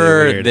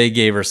sure, really weird. they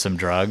gave her some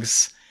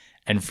drugs.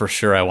 And for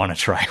sure, I want to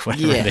try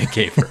whatever they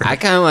gave her. I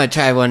kind of want to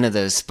try one of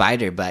those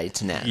spider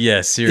bites now.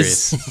 Yeah,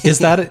 serious. Is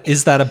that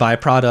a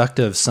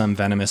byproduct of some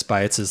venomous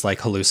bites? Is like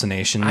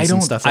hallucinations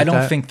and stuff like that? I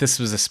don't think this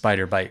was a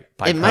spider bite.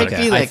 It might byproduct.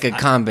 be like a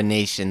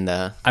combination,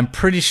 though. I'm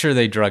pretty sure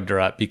they drugged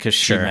her up because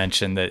she Sure.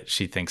 mentioned that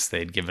she thinks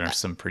they'd given her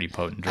some pretty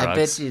potent I bet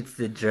drugs. you it's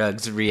the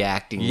drugs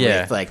reacting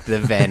Yeah. with like the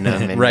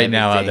venom. And Right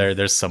now, everything.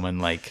 there's someone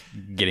like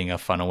getting a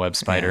funnel web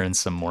spider and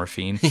some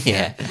morphine.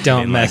 Yeah.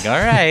 Don't And mess. like,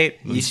 all right,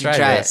 You let's should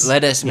try this. it.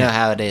 Let us know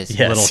how it is.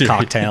 Yeah. Little seriously.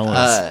 cocktail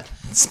of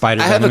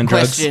spider I have venom a and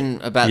drugs.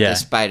 question about Yeah. the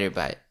spider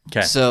bite.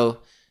 'Kay. So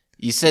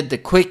you said the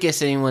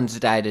quickest anyone's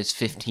died is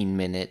 15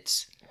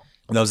 minutes.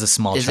 That was a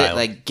small Is child. it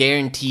like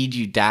guaranteed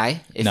you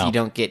die if No. you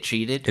don't get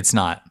treated? It's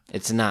not.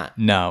 It's not.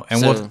 No. And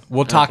So,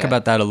 we'll talk okay.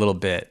 about that a little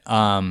bit.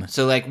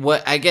 So like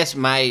what I guess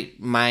my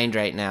mind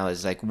right now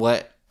is like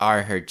what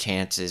are her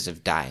chances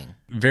of dying?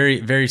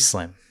 Very, very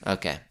slim.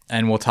 Okay.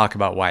 And we'll talk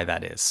about why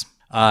that is.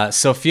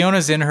 So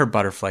Fiona's in her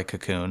butterfly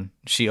cocoon.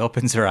 She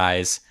opens her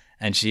eyes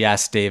and she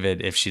asks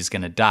David if she's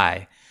going to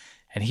die.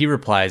 And he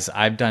replies,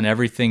 I've done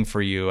everything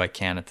for you I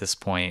can at this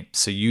point,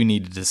 so you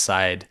need to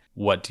decide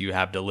what do you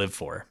have to live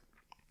for.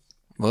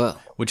 Well,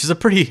 Which is a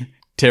pretty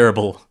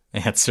terrible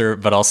answer,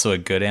 but also a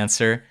good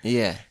answer.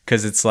 yeah.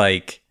 Because it's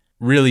like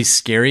really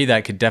scary.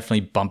 That could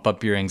definitely bump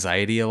up your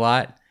anxiety a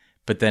lot.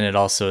 But then it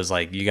also is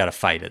like, you got to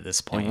fight at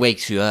this point. It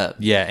wakes you up.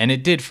 Yeah, and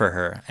it did for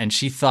her. And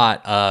she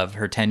thought of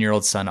her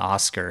 10-year-old son,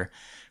 Oscar,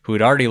 who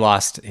had already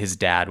lost his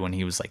dad when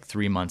he was like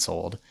 3 months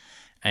old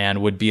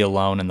and would be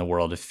alone in the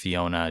world if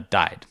Fiona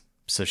died.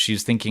 So she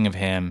was thinking of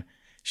him.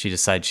 She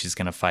decides she's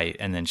going to fight,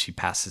 and then she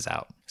passes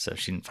out. So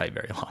she didn't fight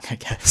very long, I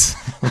guess.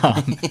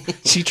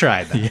 She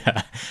tried that.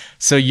 Yeah.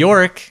 So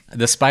Yorick,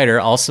 the spider,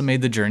 also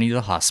made the journey to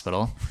the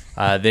hospital.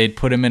 They'd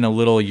put him in a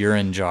little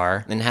urine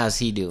jar. And how's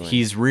he doing?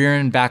 He's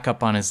rearing back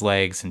up on his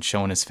legs and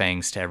showing his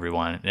fangs to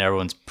everyone. And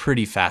everyone's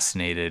pretty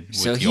fascinated with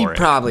so he Yorick.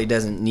 probably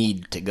doesn't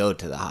need to go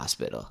to the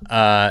hospital.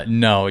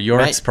 No,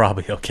 Yorick's Right.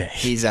 probably okay.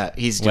 He's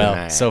doing all Well,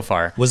 right. so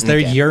far. Was there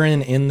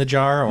urine in the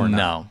jar or not?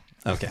 No.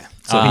 Okay,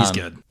 so he's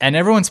good. And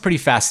everyone's pretty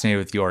fascinated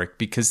with Yorick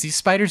because these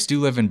spiders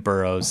do live in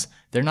burrows.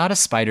 They're not a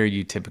spider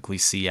you typically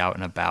see out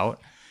and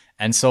about.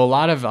 And so a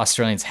lot of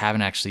Australians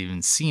haven't actually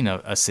even seen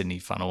a Sydney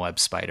funnel web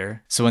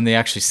spider. So when they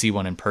actually see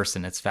one in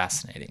person, it's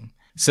fascinating.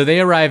 So they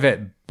arrive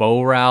at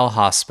Bowral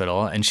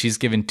Hospital, and she's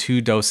given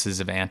 2 doses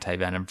of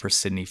antivenom for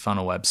Sydney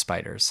funnel web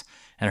spiders.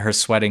 And her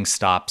sweating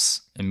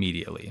stops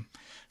immediately.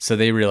 So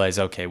they realize,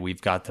 okay,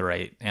 we've got the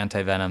right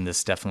antivenom.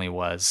 This definitely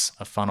was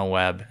a funnel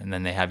web. And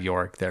then they have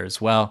Yorick there as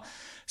well.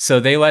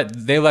 So they let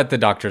the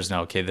doctors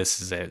know, okay,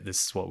 this is it.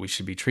 This is what we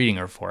should be treating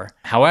her for.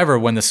 However,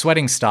 when the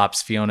sweating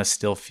stops, Fiona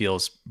still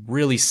feels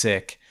really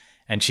sick,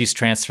 and she's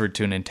transferred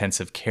to an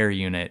intensive care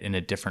unit in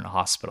a different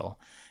hospital.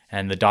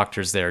 And the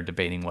doctors there are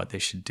debating what they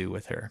should do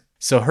with her.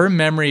 So her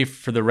memory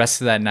for the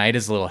rest of that night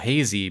is a little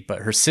hazy,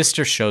 but her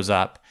sister shows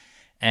up.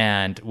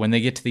 And when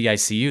they get to the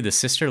ICU, the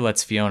sister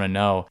lets Fiona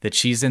know that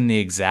she's in the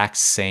exact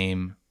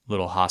same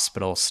little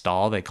hospital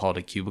stall, they call it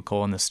a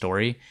cubicle in the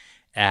story,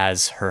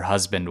 as her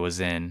husband was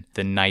in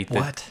the night that...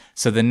 What?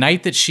 So the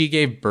night that she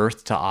gave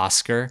birth to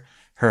Oscar,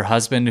 her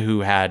husband, who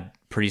had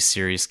pretty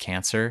serious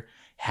cancer,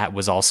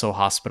 was also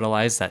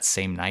hospitalized that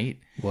same night.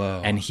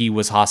 Whoa. And he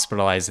was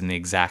hospitalized in the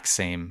exact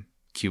same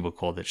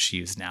cubicle that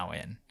she is now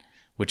in,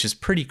 which is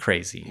pretty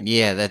crazy.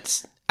 Yeah,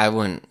 I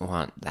wouldn't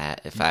want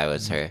that if I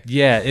was her.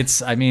 Yeah,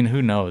 I mean,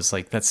 who knows?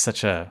 Like, that's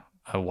such a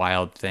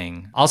wild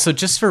thing. Also,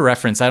 just for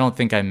reference, I don't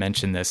think I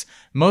mentioned this.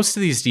 Most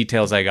of these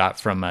details I got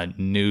from a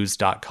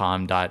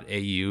news.com.au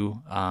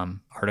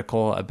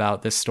article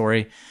about this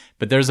story,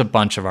 but there's a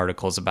bunch of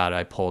articles about it.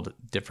 I pulled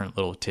different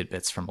little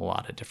tidbits from a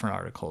lot of different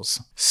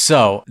articles.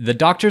 So the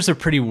doctors are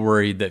pretty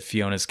worried that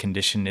Fiona's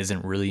condition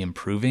isn't really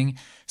improving.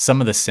 Some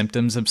of the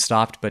symptoms have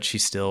stopped, but she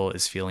still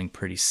is feeling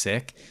pretty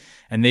sick.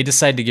 And they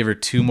decide to give her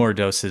 2 more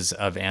doses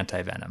of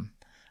antivenom.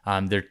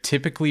 They're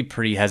typically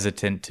pretty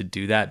hesitant to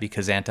do that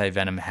because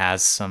antivenom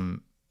has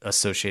some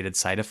associated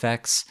side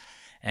effects,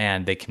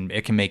 and it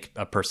can make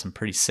a person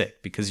pretty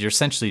sick because you're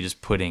essentially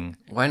just putting...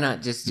 Why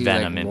not just do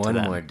Venom like into one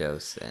them. more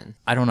dose then?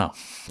 I don't know.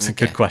 It's a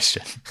good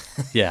question.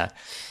 Yeah.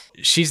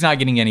 She's not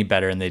getting any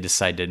better, and they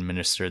decide to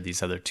administer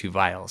these other 2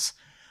 vials.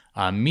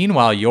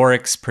 Meanwhile,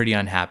 Yorick's pretty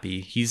unhappy.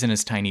 He's in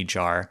his tiny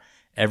jar.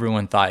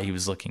 Everyone thought he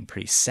was looking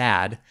pretty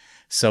sad.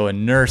 So a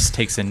nurse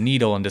takes a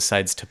needle and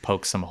decides to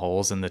poke some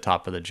holes in the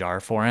top of the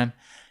jar for him.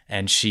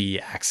 And she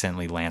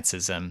accidentally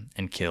lances him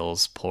and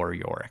kills poor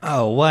Yorick.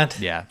 Oh, what?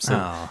 Yeah,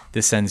 so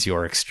this ends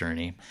Yorick's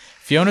journey.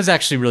 Fiona's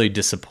actually really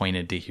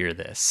disappointed to hear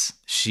this.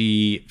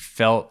 She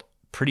felt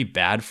pretty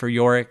bad for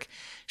Yorick.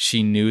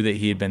 She knew that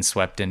he had been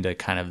swept into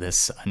kind of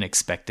this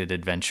unexpected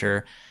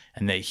adventure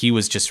and that he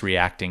was just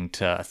reacting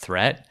to a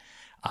threat.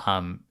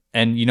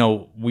 And, you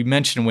know, we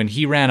mentioned when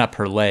he ran up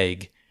her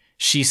leg,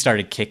 she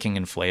started kicking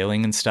and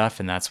flailing and stuff,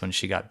 and that's when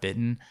she got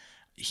bitten.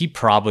 He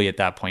probably at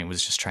that point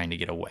was just trying to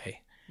get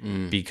away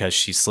because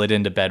she slid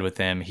into bed with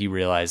him. He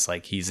realized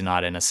like he's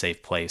not in a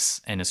safe place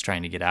and is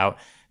trying to get out.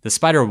 The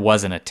spider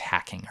wasn't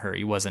attacking her.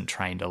 He wasn't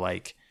trying to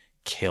like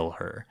kill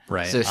her.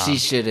 Right. So she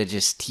should have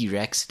just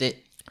T-Rexed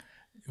it.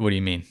 What do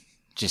you mean?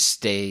 Just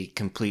stay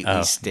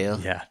completely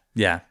still. Yeah.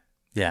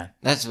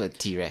 That's what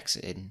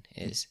T-Rexing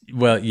is.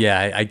 Well,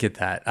 yeah, I get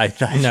that. I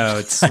No,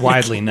 it's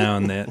widely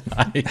known that.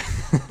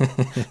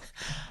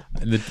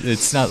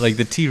 It's not like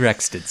the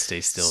T-Rex did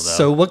stay still though.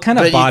 So what kind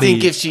of But body? you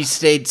think if she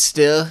stayed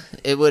still,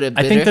 it would have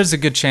bit I think her? there's a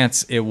good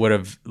chance it would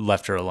have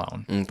left her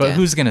alone. But Okay.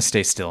 who's going to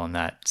stay still in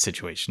that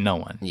situation? No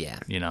one. Yeah.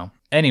 You know?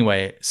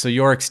 Anyway, so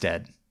Yorick's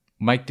dead.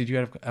 Mike, did you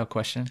have a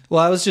question?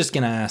 Well, I was just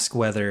going to ask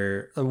what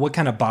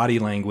kind of body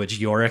language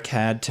Yorick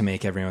had to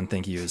make everyone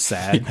think he was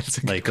sad. that's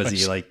a good Like, was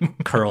he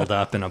like curled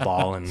up in a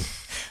ball and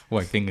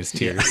Wiping his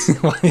tears.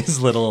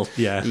 His little,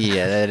 yeah.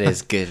 Yeah, that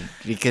is good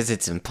because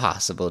it's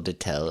impossible to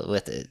tell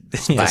with a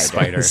spider.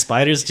 Spider.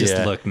 Spiders just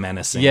Yeah. look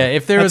menacing. Yeah,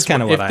 if there That's was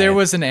kind of what if there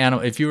was an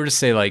animal, if you were to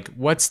say like,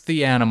 what's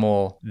the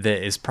animal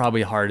that is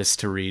probably hardest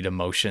to read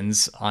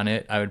emotions on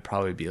it, I would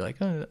probably be like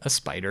a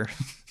spider.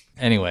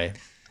 Anyway,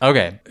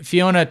 okay.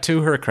 Fiona,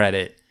 to her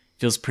credit,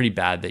 feels pretty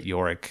bad that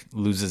Yorick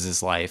loses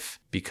his life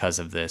because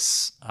of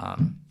this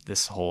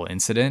this whole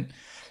incident.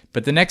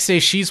 But the next day,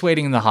 she's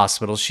waiting in the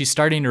hospital. She's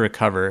starting to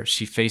recover.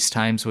 She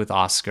FaceTimes with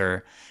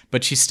Oscar,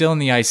 but she's still in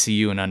the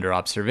ICU and under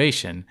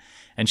observation.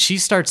 And she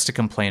starts to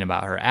complain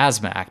about her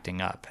asthma acting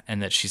up and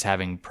that she's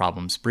having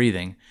problems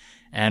breathing.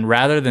 And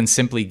rather than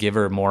simply give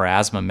her more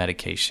asthma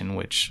medication,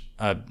 which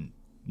a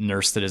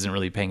nurse that isn't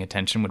really paying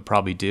attention would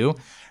probably do,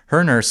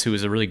 her nurse, who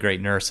is a really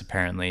great nurse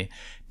apparently,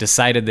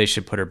 decided they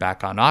should put her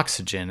back on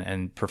oxygen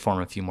and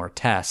perform a few more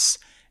tests.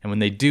 And when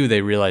they do,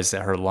 they realize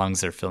that her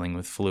lungs are filling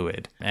with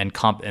fluid. And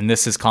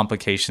this is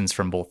complications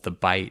from both the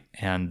bite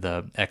and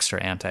the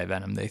extra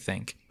antivenom, they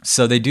think.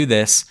 So they do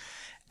this,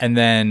 and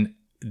then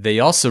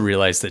they also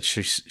realize that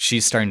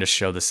she's starting to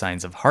show the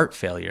signs of heart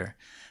failure.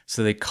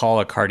 So they call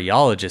a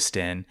cardiologist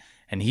in,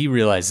 and he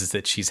realizes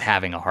that she's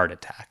having a heart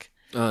attack.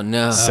 Oh,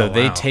 no. So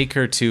they wow. take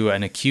her to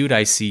an acute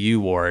ICU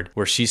ward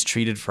where she's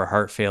treated for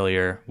heart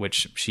failure,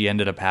 which she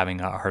ended up having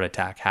a heart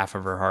attack. Half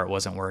of her heart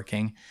wasn't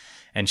working.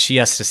 And she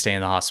has to stay in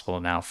the hospital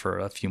now for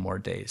a few more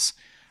days.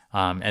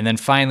 And then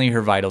finally,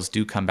 her vitals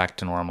do come back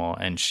to normal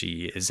and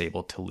she is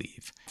able to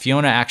leave.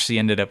 Fiona actually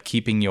ended up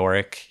keeping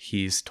Yorick.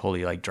 He's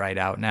totally like dried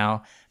out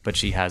now, but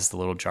she has the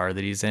little jar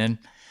that he's in.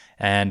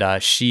 And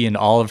she and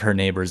all of her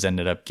neighbors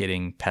ended up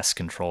getting pest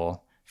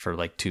control for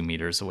like 2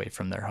 meters away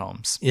from their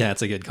homes. Yeah,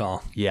 it's a good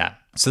call. Yeah.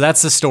 So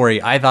that's the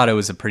story. I thought it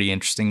was a pretty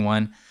interesting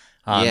one.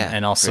 Yeah,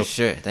 and also for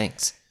sure.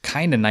 Thanks.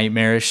 kind of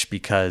nightmarish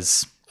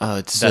because Oh,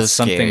 it's so that's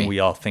something scary. we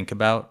all think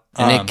about.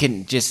 And it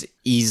can just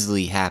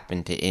easily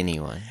happen to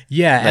anyone.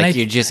 Yeah, and Like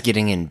you're just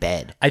getting in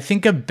bed. I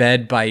think a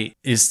bed bite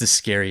is the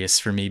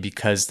scariest for me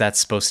because that's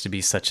supposed to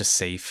be such a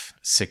safe,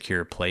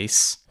 secure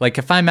place. Like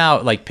if I'm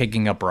out like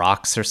picking up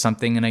rocks or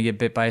something and I get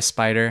bit by a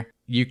spider,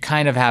 you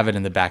kind of have it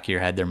in the back of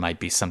your head there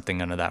might be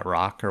something under that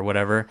rock or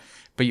whatever.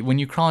 But when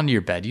you crawl into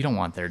your bed, you don't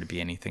want there to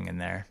be anything in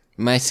there.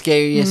 My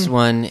scariest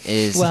one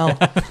is Well,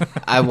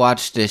 I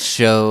watched a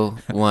show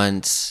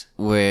once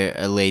where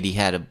a lady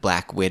had a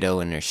black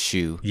widow in her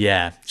shoe.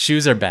 Yeah,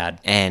 shoes are bad.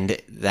 And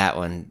that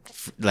one,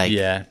 like,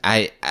 Yeah.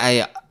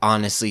 I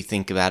honestly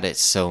think about it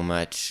so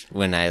much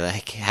when I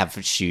like have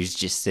shoes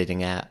just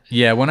sitting out.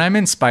 Yeah, when I'm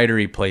in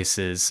spidery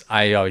places,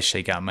 I always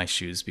shake out my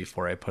shoes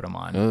before I put them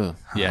on. Ooh,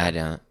 Yeah. I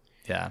don't.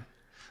 Yeah.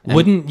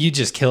 wouldn't you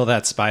just kill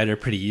that spider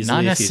pretty easily Not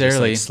if you just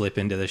necessarily. like slip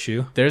into the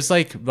shoe? There's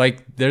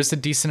there's a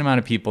decent amount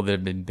of people that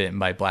have been bitten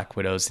by black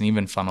widows and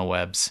even funnel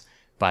webs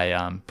by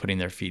putting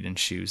their feet in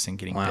shoes and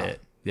getting Wow.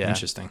 bit. Yeah.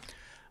 Interesting.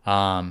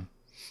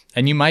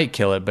 And you might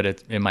kill it, but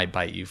it might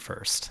bite you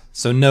first.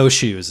 So no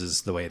shoes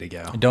is the way to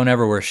go. Don't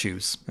ever wear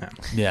shoes.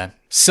 Yeah.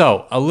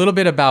 So a little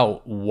bit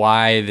about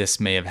why this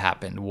may have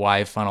happened,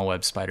 why funnel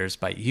web spiders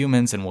bite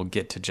humans, and we'll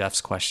get to Jeff's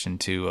question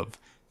too of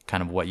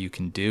kind of what you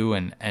can do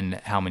and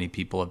how many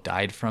people have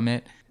died from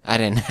it. I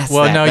didn't ask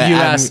Well, that, no,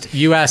 but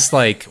you asked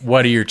like,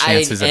 what are your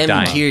chances I of am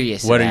dying?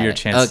 curious What are about your it.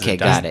 chances Okay, of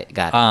dying?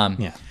 got it.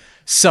 Yeah.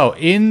 So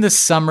in the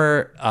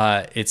summer,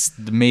 it's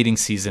the mating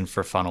season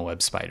for funnel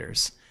web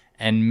spiders.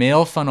 And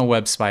male funnel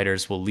web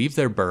spiders will leave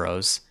their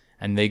burrows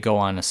and they go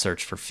on a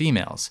search for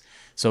females.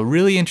 So a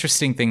really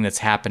interesting thing that's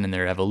happened in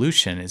their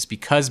evolution is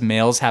because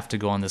males have to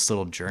go on this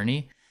little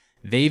journey,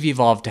 they've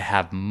evolved to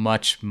have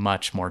much,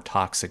 much more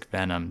toxic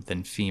venom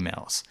than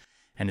females.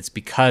 And it's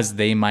because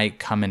they might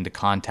come into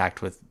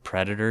contact with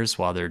predators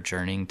while they're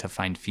journeying to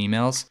find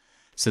females.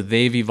 So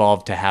they've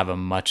evolved to have a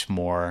much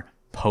more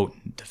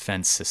potent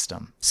defense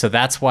system. So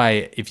that's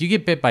why if you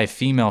get bit by a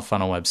female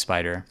funnel web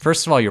spider,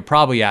 first of all, you're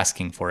probably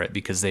asking for it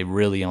because they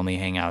really only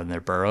hang out in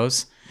their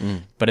burrows.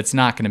 But it's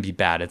not going to be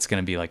bad. It's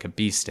going to be like a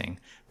bee sting.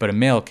 But a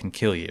male can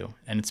kill you.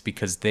 And it's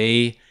because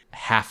they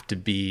have to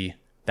be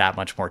that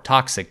much more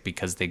toxic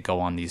because they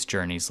go on these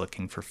journeys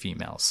looking for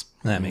females.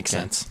 That makes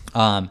sense.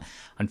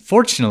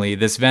 Unfortunately,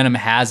 this venom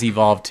has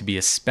evolved to be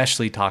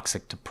especially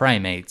toxic to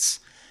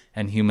primates,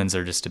 and humans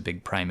are just a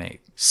big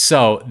primate.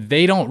 So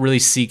they don't really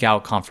seek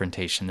out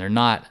confrontation.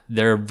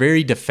 They're a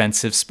very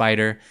defensive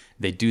spider.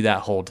 They do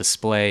that whole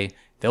display.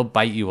 They'll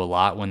bite you a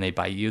lot when they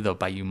bite you. They'll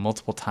bite you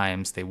multiple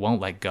times. They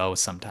won't let go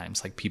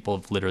sometimes. Like people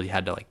have literally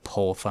had to like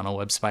pull funnel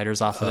web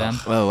spiders off of them.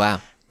 Oh, wow.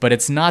 But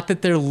it's not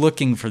that they're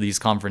looking for these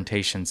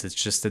confrontations. It's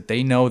just that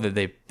they know that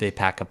they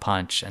pack a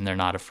punch and they're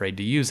not afraid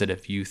to use it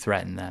if you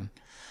threaten them.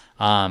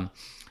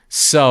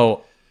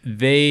 So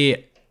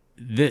they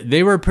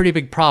were a pretty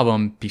big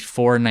problem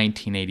before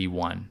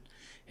 1981.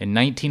 In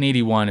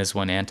 1981 is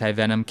when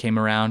antivenom came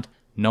around.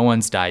 No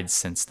one's died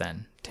since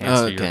then, to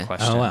answer your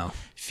question. Oh, wow.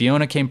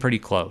 Fiona came pretty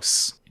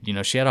close. You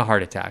know, she had a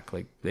heart attack.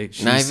 Not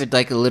even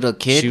like a little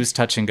kid. She was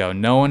touch and go.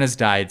 No one has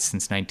died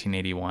since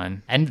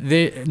 1981.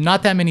 And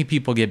not that many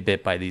people get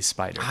bit by these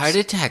spiders. Heart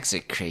attacks are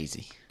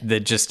crazy.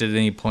 that just at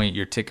any point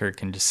your ticker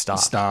can just stop.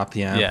 Stop,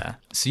 yeah. Yeah.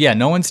 So yeah,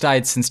 no one's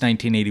died since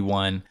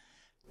 1981,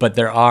 but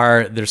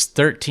there's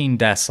 13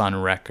 deaths on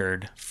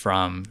record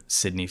from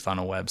Sydney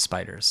funnel web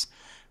spiders,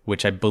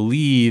 which I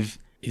believe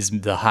is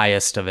the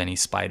highest of any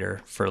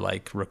spider for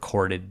like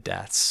recorded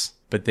deaths.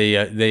 But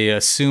they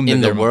assume that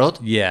In the world?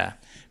 Yeah.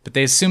 But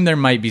they assume there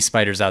might be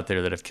spiders out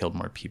there that have killed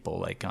more people,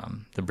 like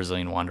the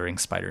Brazilian wandering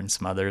spider and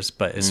some others.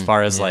 But as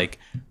far as like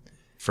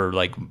for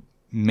like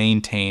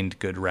maintained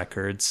good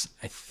records,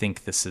 I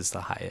think this is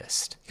the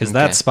highest. Because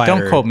that spider,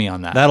 don't quote me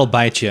on that. That'll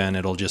bite you and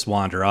it'll just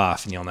wander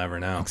off and you'll never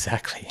know.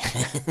 Exactly.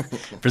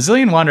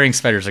 Brazilian wandering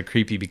spiders are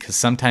creepy because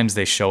sometimes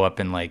they show up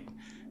in like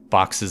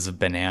boxes of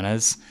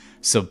bananas.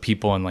 So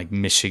people in like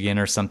Michigan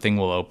or something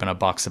will open a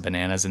box of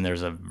bananas and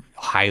there's a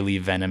highly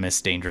venomous,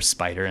 dangerous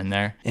spider in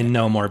there. And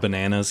no more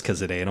bananas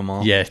because it ate them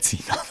all. Yeah, it's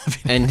eating all the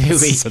And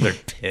bananas, so they're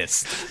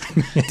pissed.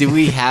 do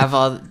we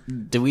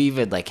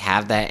even like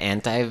have that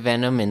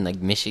anti-venom in like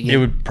Michigan? It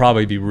would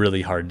probably be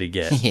really hard to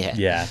get.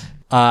 Yeah.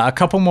 A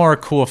couple more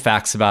cool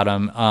facts about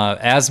them.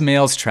 As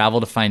males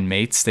travel to find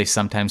mates, they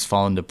sometimes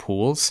fall into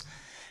pools,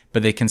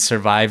 but they can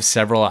survive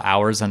several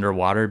hours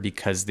underwater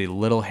because the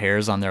little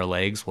hairs on their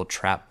legs will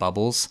trap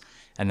bubbles,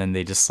 and then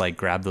they just like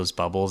grab those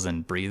bubbles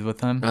and breathe with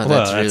them. Oh,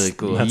 that's really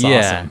cool. That's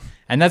awesome.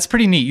 And that's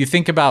pretty neat. You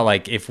think about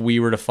like if we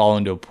were to fall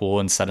into a pool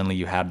and suddenly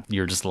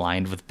you're just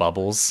lined with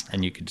bubbles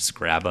and you could just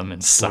grab them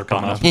and suck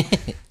on them.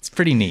 It's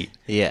pretty neat.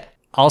 Yeah.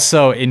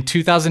 Also, in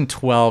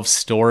 2012,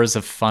 stores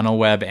of funnel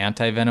web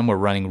antivenom were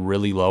running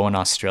really low in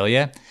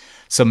Australia.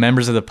 So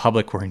members of the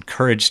public were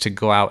encouraged to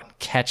go out and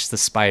catch the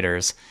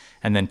spiders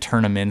and then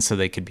turn them in so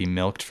they could be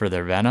milked for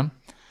their venom,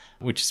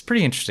 which is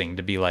pretty interesting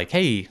to be like,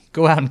 hey,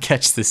 go out and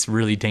catch this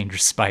really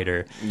dangerous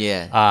spider.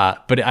 Yeah.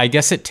 But I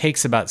guess it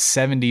takes about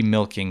 70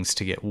 milkings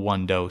to get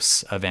one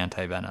dose of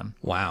antivenom.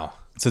 Wow.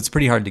 So it's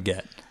pretty hard to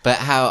get. But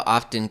how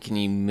often can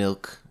you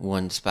milk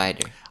one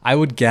spider? I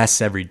would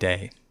guess every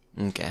day,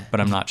 Okay. but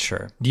I'm not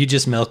sure. Do you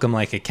just milk them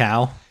like a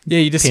cow? Yeah,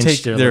 you just Pinch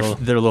take their their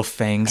little- little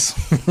fangs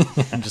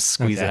and just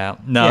squeeze it Okay.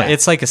 out. No, Yeah.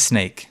 it's like a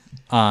snake.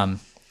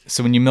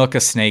 So when you milk a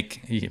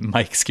snake,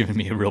 Mike's giving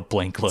me a real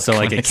blank look. So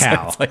like when a I said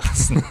cow. it's like a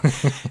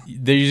snake.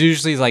 There's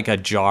usually like a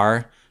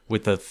jar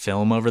with a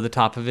film over the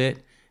top of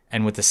it.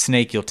 And with the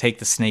snake, you'll take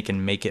the snake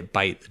and make it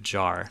bite the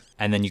jar.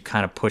 And then you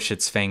kind of push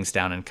its fangs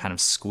down and kind of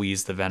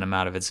squeeze the venom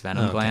out of its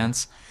venom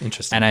glands.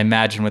 Interesting. And I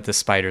imagine with the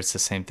spider, it's the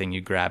same thing.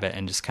 You grab it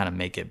and just kind of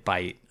make it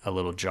bite a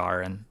little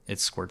jar and it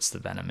squirts the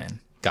venom in.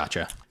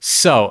 Gotcha.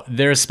 So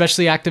they're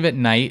especially active at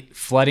night.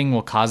 Flooding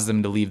will cause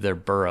them to leave their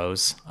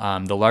burrows.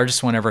 The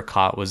largest one ever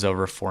caught was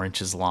over 4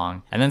 inches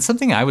long. And then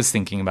something I was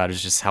thinking about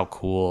is just how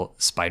cool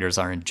spiders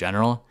are in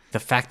general. The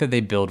fact that they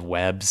build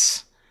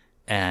webs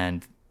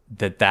and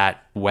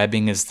that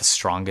webbing is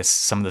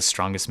some of the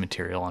strongest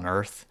material on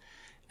Earth.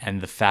 And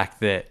the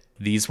fact that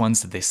these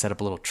ones, that they set up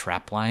little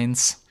trap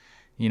lines,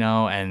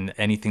 and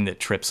anything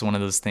that trips one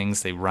of those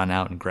things, they run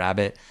out and grab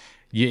it.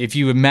 If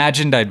you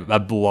imagined a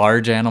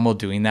large animal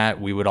doing that,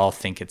 we would all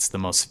think it's the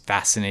most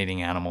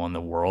fascinating animal in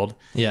the world.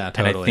 Yeah,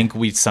 totally. And I think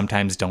we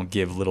sometimes don't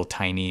give little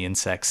tiny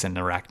insects and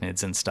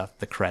arachnids and stuff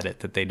the credit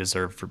that they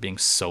deserve for being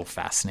so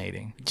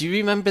fascinating. Do you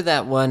remember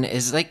that one?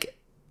 It's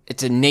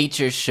a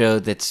nature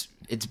show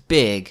it's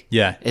big.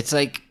 Yeah. It's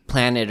like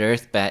Planet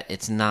Earth, but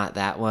it's not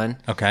that one.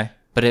 Okay.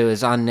 But it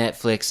was on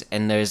Netflix,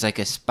 and there's like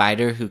a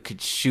spider who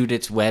could shoot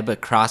its web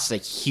across a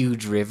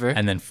huge river.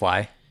 And then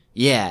fly.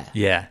 Yeah.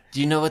 Yeah.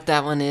 Do you know what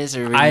that one is,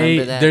 or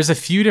remember that? There's a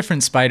few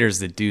different spiders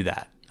that do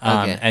that.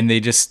 Okay. And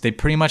they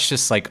pretty much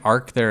just like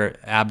arc their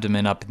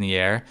abdomen up in the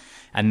air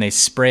and they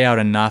spray out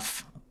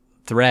enough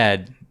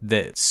thread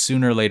that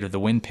sooner or later the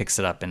wind picks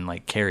it up and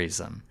like carries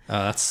them.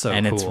 Oh, that's so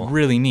And cool. it's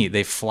really neat.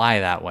 They fly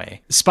that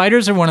way.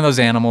 Spiders are one of those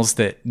animals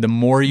that the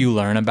more you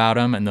learn about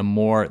them and the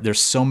more there's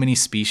so many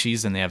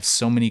species and they have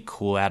so many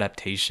cool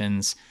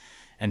adaptations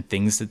and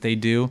things that they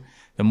do.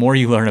 The more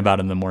you learn about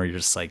them, the more you're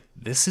just like,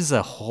 this is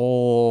a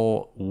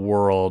whole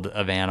world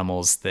of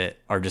animals that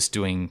are just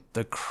doing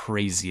the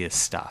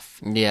craziest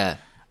stuff. Yeah.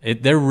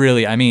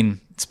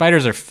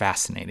 Spiders are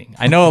fascinating.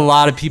 I know a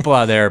lot of people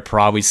out there are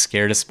probably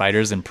scared of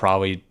spiders and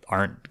probably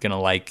aren't going to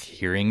like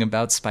hearing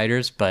about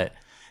spiders, but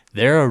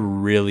they're a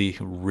really,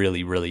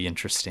 really, really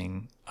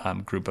interesting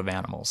group of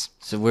animals.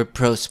 So we're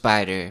pro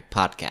spider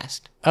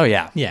podcast. Oh,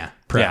 yeah. Yeah.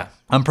 Yeah.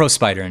 I'm pro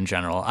spider in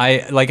general. I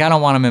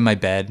don't want them in my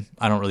bed.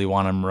 I don't really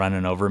want them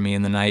running over me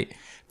in the night,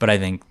 but I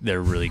think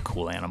they're really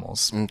cool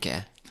animals.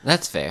 Okay.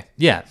 That's fair.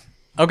 Yeah.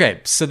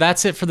 Okay. So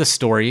that's it for the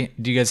story.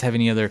 Do you guys have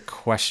any other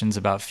questions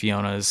about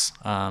Fiona's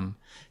and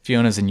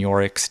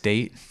Yorick's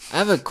date? I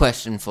have a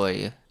question for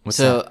you. What's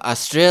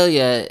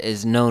Australia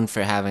is known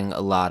for having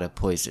a lot of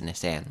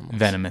poisonous animals.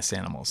 Venomous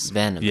animals.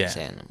 Venomous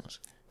Yeah. animals.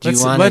 Do you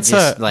Let's- want to let's,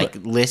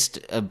 just list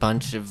a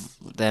bunch of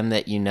them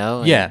that you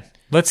know? Yeah.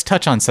 Let's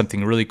touch on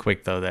something really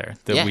quick, though, that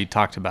Yeah. we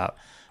talked about.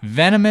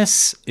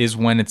 Venomous is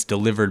when it's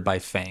delivered by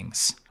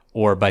fangs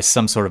or by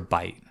some sort of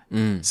bite.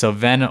 So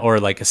or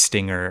like a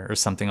stinger or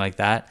something like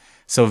that.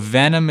 So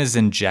venom is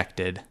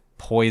injected,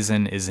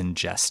 poison is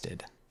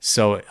ingested.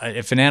 So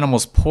if an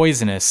animal's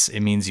poisonous, it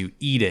means you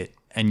eat it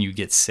and you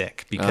get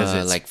sick because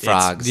it's like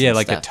frogs yeah, and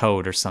like a stuff.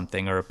 toad or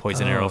something, or a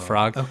poison arrow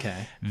frog.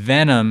 okay.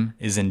 Venom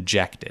is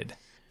injected.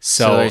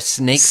 So are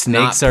snakes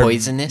not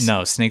poisonous?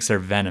 No, snakes are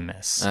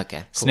venomous. Okay,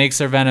 cool. Snakes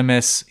are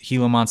venomous.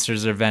 Gila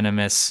monsters are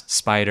venomous.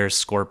 Spiders,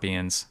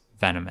 scorpions,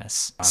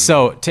 venomous.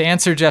 So to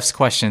answer Jeff's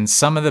question,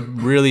 some of the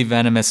really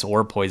venomous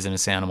or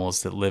poisonous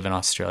animals that live in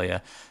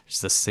Australia,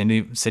 there's the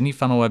Sydney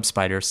funnel-web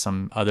spider,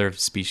 some other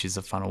species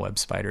of funnel-web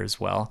spider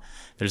as well.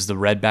 There's the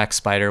redback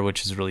spider,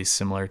 which is really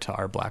similar to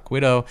our black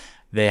widow.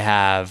 They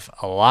have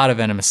a lot of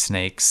venomous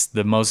snakes.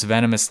 The most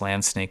venomous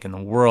land snake in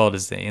the world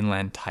is the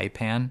inland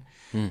taipan,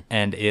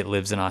 and it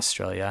lives in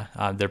Australia.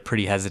 They're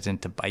pretty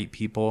hesitant to bite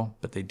people,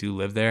 but they do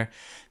live there.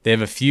 They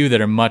have a few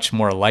that are much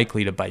more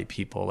likely to bite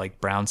people,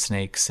 like brown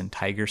snakes and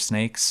tiger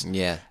snakes.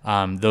 Yeah.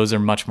 Those are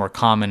much more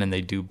common, and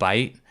they do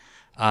bite.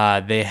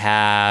 They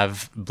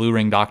have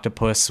blue-ringed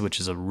octopus,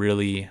 which is a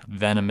really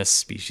venomous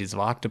species of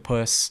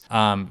octopus.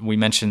 We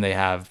mentioned they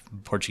have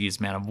Portuguese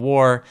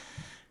man-of-war.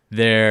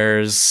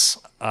 There's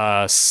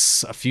a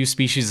few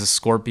species of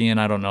scorpion.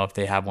 I don't know if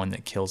they have one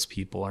that kills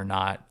people or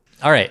not.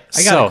 All right.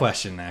 I got a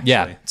question, actually.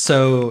 Yeah.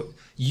 So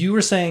you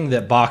were saying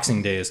that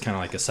Boxing Day is kind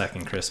of like a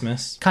second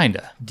Christmas.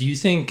 Kinda. Do you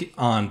think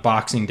on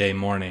Boxing Day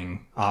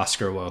morning,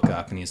 Oscar woke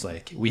up and he's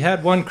like, we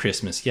had one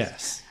Christmas,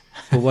 yes.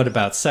 But what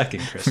about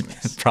second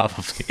Christmas?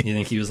 Probably. You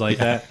think he was like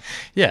that?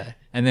 Yeah.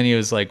 And then he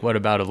was like, what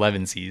about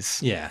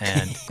 11sies? Yeah.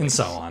 And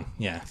so on.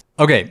 Yeah.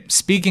 Okay,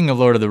 speaking of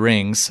Lord of the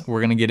Rings, we're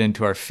going to get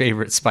into our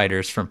favorite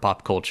spiders from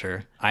pop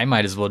culture. I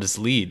might as well just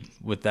lead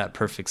with that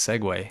perfect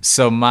segue.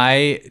 So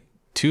my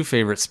two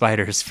favorite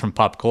spiders from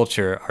pop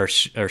culture are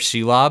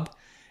Shelob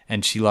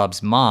and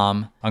Shelob's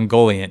mom,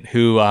 Ungoliant,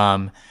 who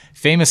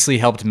famously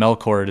helped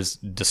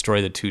Melkor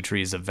destroy the two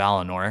trees of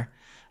Valinor,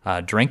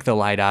 drank the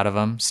light out of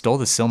them, stole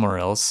the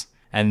Silmarils,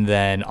 and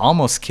then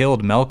almost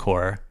killed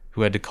Melkor,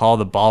 who had to call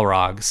the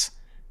Balrogs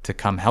to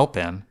come help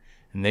him.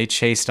 And they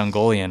chased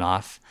Ungoliant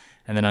off.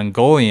 And then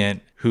Ungoliant,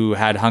 who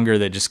had hunger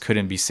that just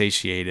couldn't be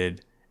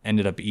satiated,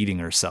 ended up eating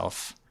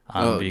herself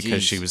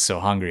because she was so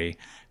hungry.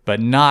 But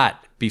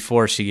not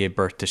before she gave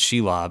birth to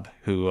Shelob,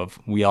 who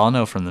we all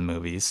know from the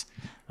movies,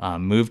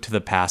 moved to the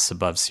pass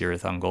above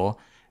Cirith Ungol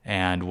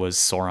and was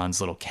Sauron's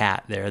little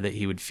cat there that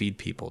he would feed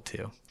people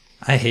to.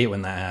 I hate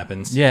when that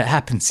happens. Yeah, it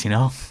happens, you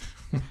know.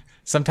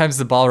 Sometimes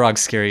the Balrogs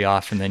scare you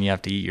off and then you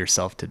have to eat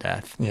yourself to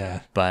death.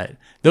 Yeah. But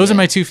those are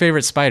my two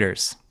favorite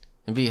spiders.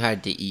 It'd be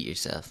hard to eat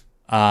yourself.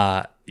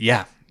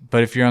 Yeah.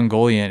 But if you're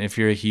Ungoliant, if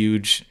you're a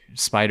huge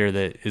spider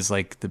that is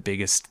like the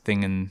biggest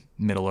thing in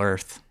Middle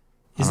Earth.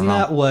 Isn't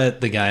that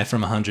what the guy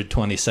from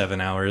 127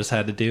 Hours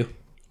had to do?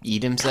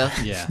 Eat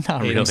himself? Yeah.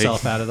 Not Ate really.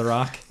 himself out of the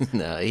rock?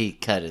 No, he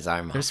cut his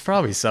arm off. There's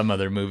probably some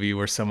other movie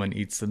where someone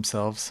eats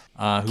themselves.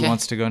 Who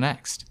wants to go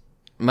next?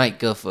 Mike,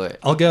 go for it.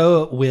 I'll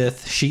go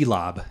with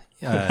Shelob.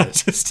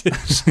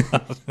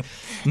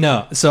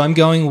 No, so I'm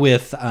going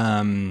with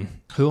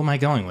who am I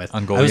going with?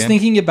 Ungoliant? I was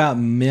thinking about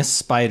Miss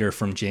Spider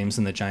from James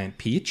and the Giant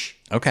Peach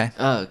Okay.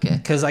 Oh, okay.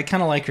 because I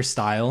kind of like her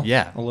style.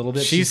 Yeah. a little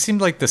bit. She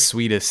seemed like the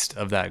sweetest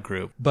of that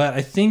group. But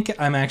I think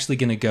I'm actually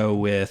going to go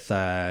with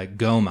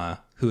Goma,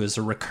 who is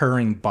a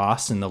recurring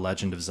boss in the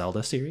Legend of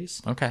Zelda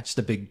series. Okay. Just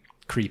a big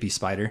creepy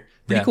spider.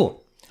 Pretty Yeah.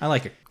 cool. I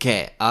like her.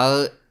 Okay,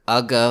 I'll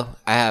go.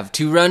 I have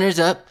two runners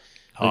up.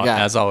 We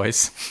got As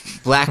always.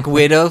 Black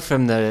Widow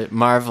from the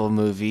Marvel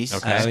movies,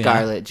 Okay. Oh, yeah.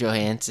 Scarlett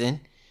Johansson,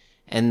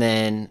 and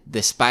then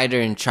the spider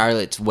in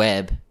Charlotte's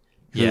Web,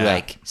 who Yeah.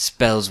 like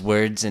spells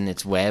words in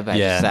its web. I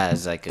Yeah. just thought it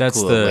was like a That's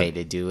cool the- way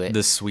to do it.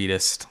 The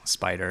sweetest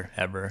spider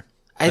ever.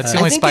 I- That's the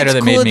I only think spider it's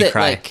that made cool me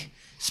cry. Like,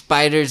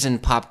 spiders in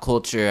pop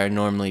culture are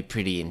normally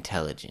pretty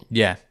intelligent.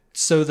 Yeah.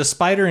 So the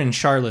spider in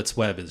Charlotte's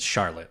Web is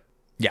Charlotte.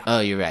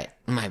 Oh, you're right.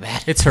 My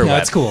bad. It's her No,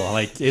 web. it's cool.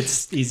 Like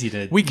it's easy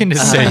to. We can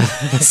just say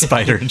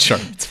spider in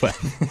Charlotte's Web.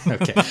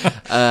 Okay.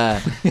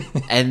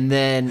 And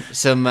then,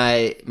 so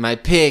my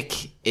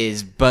pick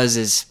is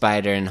Buzz's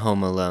spider in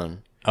Home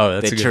Alone. Oh,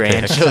 that's The a good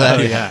pick. tarantula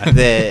Oh, yeah.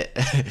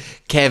 that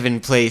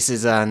Kevin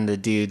places on the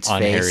dude's On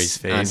face. Harry's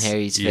face. On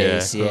Harry's Yeah.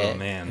 face, yeah. Oh And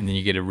man. then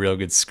you get a real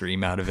good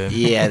scream out of him.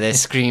 Yeah, the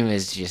scream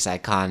is just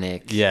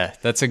iconic. Yeah,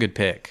 that's a good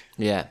pick.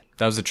 Yeah.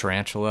 That was a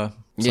tarantula.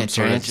 Yeah,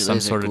 Some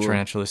tarantulas sort are of cool.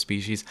 tarantula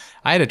species.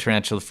 I had a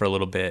tarantula for a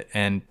little bit,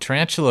 and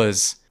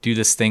tarantulas do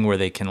this thing where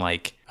they can,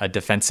 like, a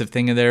defensive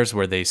thing of theirs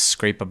where they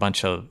scrape a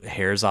bunch of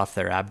hairs off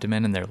their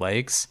abdomen and their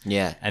legs.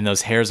 Yeah. And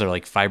those hairs are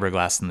like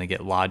fiberglass and they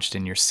get lodged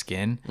in your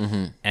skin.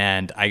 Mm-hmm.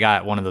 And I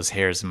got one of those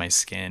hairs in my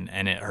skin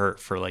and it hurt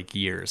for like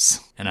years.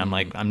 And I'm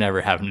like, I'm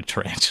never having a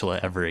tarantula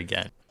ever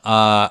again.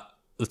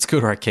 Let's go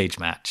to our cage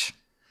match.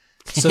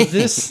 So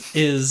this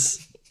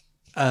is.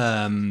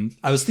 I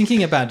was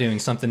thinking about doing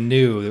something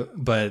new,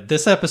 but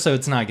this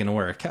episode's not going to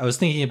work. I was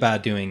thinking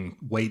about doing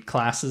weight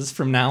classes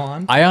from now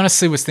on. I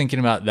honestly was thinking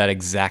about that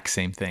exact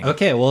same thing.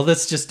 Okay, well,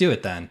 let's just do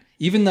it then.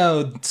 Even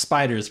though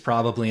spider's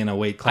probably in a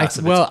weight class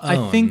of well, its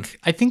own.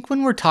 I think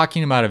when we're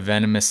talking about a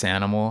venomous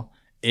animal,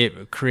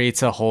 it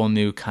creates a whole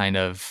new kind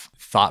of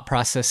thought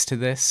process to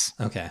this.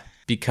 Okay.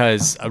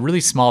 Because a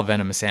really small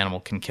venomous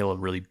animal can kill a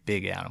really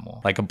big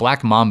animal. Like a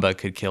black mamba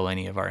could kill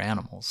any of our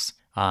animals.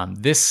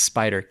 This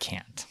spider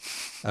can't.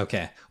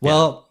 Okay.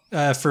 Well,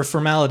 for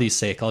formality's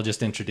sake, I'll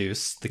just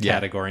introduce the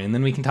category and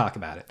then we can talk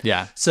about it.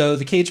 Yeah. So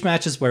the cage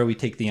match is where we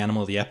take the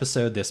animal of the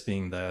episode, this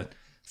being the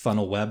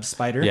funnel web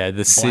spider. Yeah,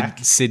 the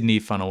Sydney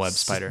funnel web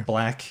spider.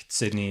 Black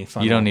Sydney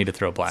funnel. You don't need to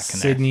throw black in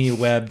there. Sydney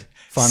webbed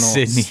funnel.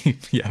 Sydney.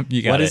 Yeah,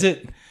 you got it. What is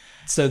it?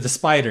 So the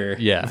spider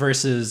Yeah.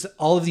 versus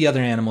all of the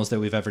other animals that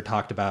we've ever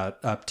talked about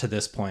up to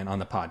this point on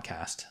the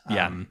podcast.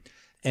 Yeah.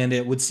 And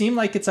it would seem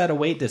like it's at a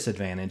weight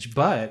disadvantage,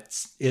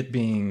 but it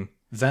being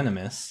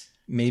venomous,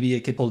 maybe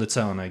it could hold its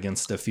own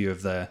against a few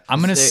of the... I'm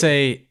going to there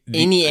say...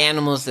 Any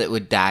animals that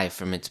would die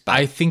from its bite.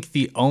 I think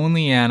the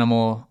only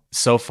animal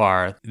so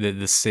far that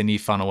the Sydney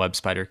funnel web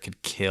spider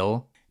could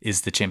kill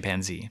is the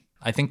chimpanzee.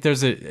 I think there's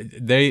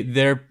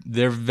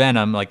their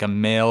venom, like a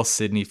male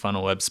Sydney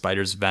funnel web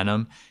spider's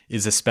venom,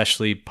 is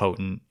especially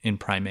potent in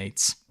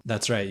primates.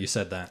 That's right, you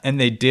said that. And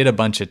they did a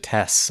bunch of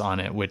tests on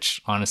it,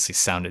 which honestly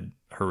sounded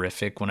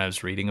horrific when I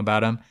was reading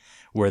about them,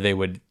 where they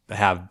would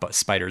have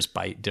spiders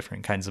bite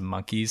different kinds of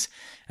monkeys,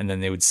 and then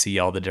they would see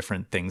all the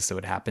different things that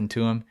would happen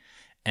to them,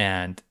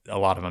 and a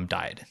lot of them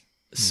died.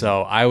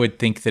 So I would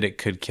think that it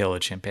could kill a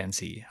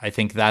chimpanzee. I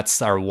think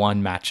that's our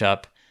one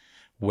matchup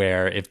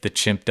where if the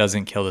chimp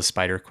doesn't kill the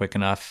spider quick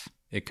enough,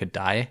 it could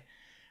die.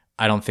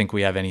 I don't think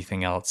we have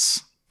anything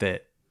else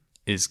that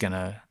is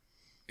gonna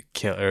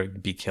kill or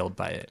be killed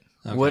by it.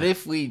 Okay. What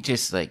if we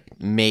just like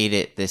made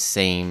it the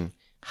same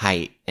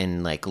height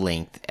and like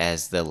length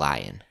as the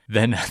lion?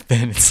 Then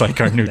it's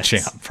like our new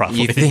champ,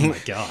 probably. You think? Oh my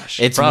gosh.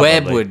 Its Probably.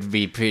 web would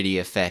be pretty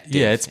effective.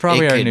 Yeah, it's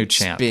probably It our could new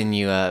champ. Spin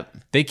you up,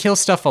 They kill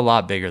stuff a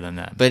lot bigger than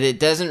that. but it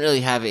doesn't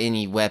really have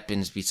any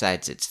weapons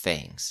besides its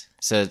fangs.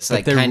 So it's But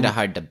like they're- kind of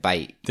hard to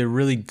bite, They're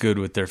really good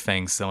with their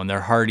fangs, though, and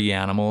they're hardy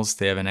animals.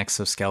 They have an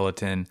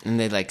exoskeleton. and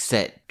they like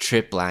set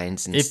trip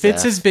lines and If stuff.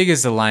 it's as big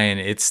as the lion,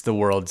 it's the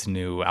world's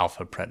new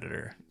alpha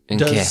predator.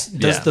 Does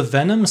Yeah. the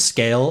venom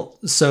scale?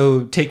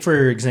 So take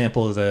for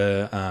example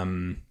the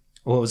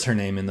what was her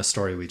name in the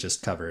story we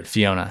just covered?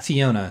 Fiona.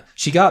 Fiona.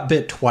 She got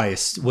bit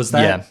twice. Was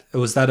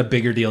that a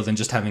bigger deal than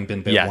just having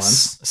been bit Yes.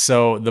 once?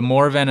 So the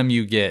more venom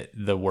you get,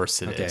 the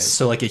worse it is. Okay,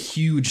 so like a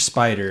huge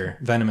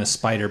venomous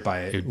spider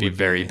bite It would be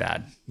very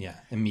bad. Yeah,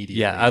 immediately.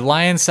 Yeah, a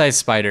lion-sized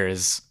spider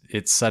it's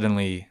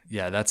suddenly,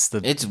 that's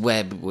the... its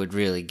web would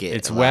really get.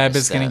 Its a lot web of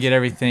is going to stuff. get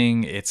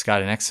everything. It's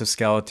got an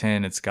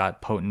exoskeleton. It's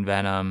got potent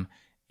venom.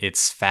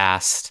 It's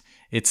fast.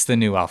 It's the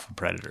new alpha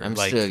predator. I'm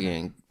still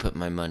going to put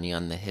my money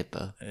on the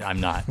hippo.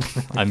 I'm not.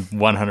 I'm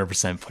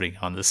 100% putting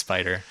on the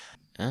spider.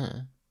 It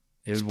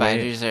would weigh-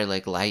 Spiders are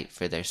like light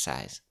for their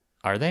size.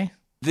 Are they?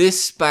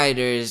 This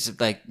spider is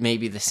like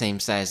maybe the same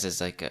size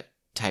as like a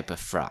type of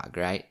frog,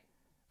 right?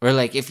 Or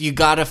like if you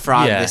got a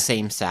frog Yeah. the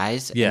same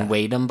size Yeah. and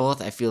weighed them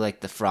both, I feel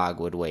like the frog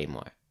would weigh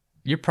more.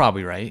 You're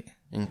probably right.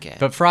 Okay.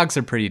 But frogs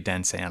are pretty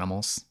dense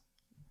animals.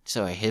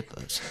 So are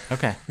hippos.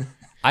 Okay.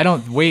 I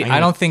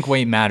don't think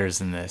weight matters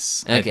in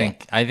this. Okay.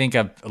 I think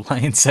a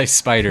lion-sized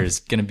spider is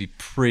going to be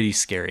pretty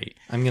scary.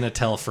 I'm gonna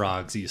tell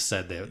frogs you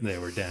said they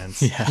were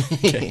dense. Yeah.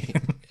 Okay.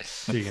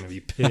 You're gonna be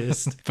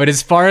pissed. But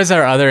as far as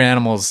our other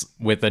animals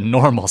with a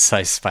normal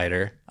sized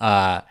spider,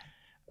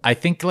 I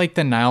think like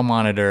the Nile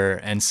monitor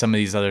and some of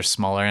these other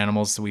smaller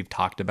animals that we've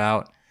talked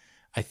about,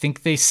 I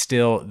think they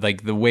still,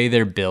 like the way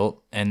they're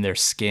built and their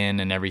skin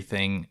and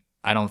everything,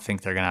 I don't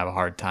think they're going to have a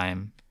hard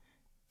time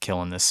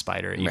killing this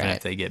spider, even Right.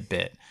 if they get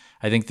bit.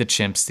 I think the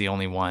chimp's the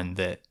only one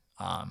that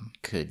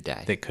Could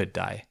die. could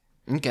die.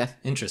 Okay.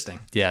 Interesting.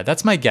 Yeah,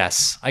 that's my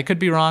guess. I could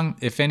be wrong.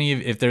 If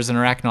there's an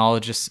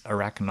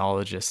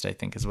arachnologist, I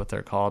think is what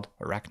they're called,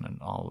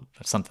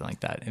 something like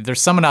that. If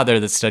there's someone out there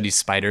that studies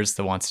spiders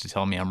that wants to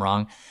tell me I'm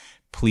wrong,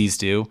 please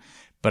do.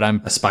 But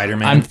A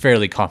Spider-Man. I'm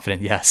fairly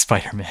confident. Yeah,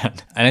 Spider-Man.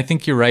 And I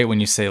think you're right when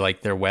you say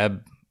like their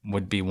web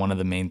would be one of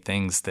the main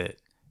things that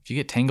if you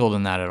get tangled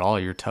in that at all,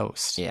 you're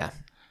toast. Yeah.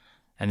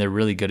 And they're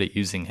really good at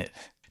using it.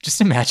 Just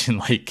imagine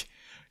like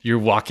you're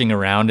walking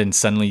around and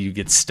suddenly you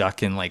get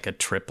stuck in like a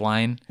trip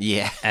line.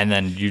 Yeah. And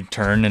then you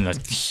turn and a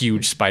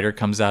huge spider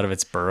comes out of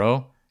its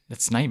burrow.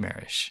 That's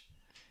nightmarish.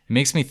 It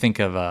makes me think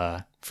of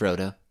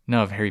Frodo.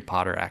 of Harry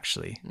Potter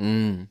actually.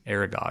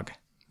 Aragog.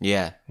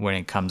 Yeah. When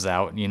it comes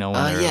out, when Oh,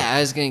 they're yeah. I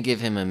was going to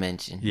give him a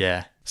mention.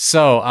 Yeah.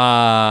 So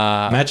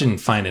Imagine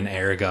finding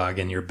Aragog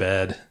in your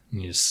bed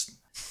and you just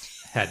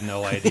had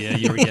no idea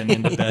you were getting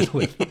into bed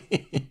with.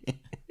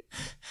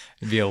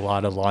 it'd be a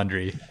lot of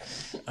laundry.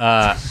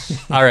 All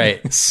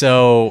right.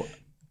 So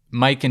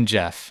Mike and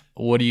Jeff,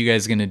 what are you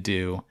guys gonna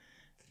do?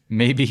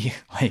 Maybe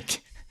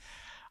like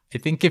I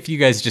think if you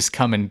guys just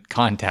come in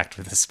contact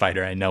with a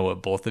spider, I know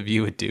what both of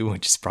you would do,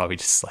 which is probably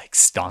just like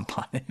stomp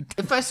on it.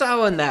 If I saw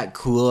one that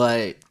cool,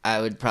 I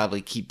would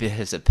probably keep it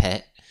as a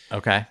pet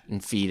Okay.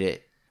 and feed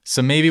it.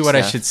 So maybe what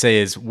I Stuff. should say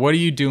is, what are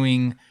you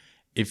doing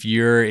if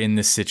you're in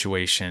this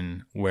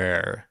situation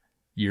where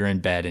you're in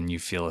bed and you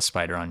feel a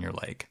spider on your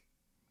leg?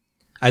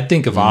 I'd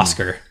think of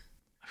Oscar.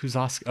 Who's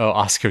Oscar? Oh,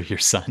 Oscar, your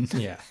son.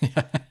 Yeah.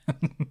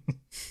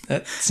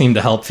 That seemed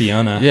to help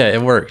Fiona. Yeah,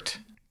 it worked.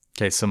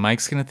 Okay, so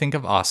Mike's going to think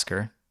of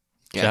Oscar.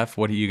 Yeah. Jeff,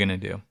 what are you going to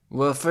do?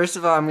 Well, first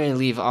of all, I'm going to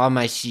leave all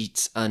my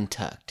sheets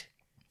untucked.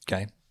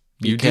 Okay.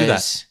 You do that.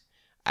 Because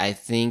I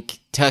think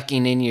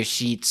tucking in your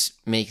sheets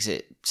makes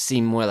it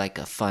seem more like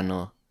a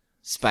funnel.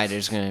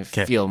 Spider's going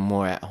to feel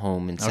more at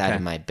home inside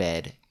of my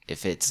bed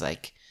if it's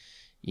like,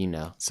 you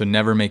know. So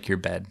never make your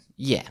bed.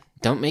 Yeah,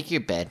 don't make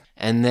your bed.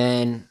 And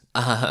then,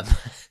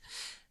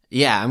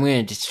 yeah, I'm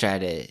going to just try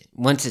to,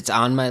 once it's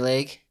on my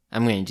leg,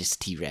 I'm going to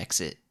just T-Rex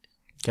it.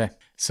 Okay.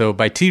 So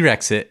by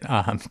T-Rex it,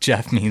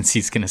 Jeff means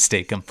he's going to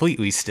stay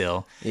completely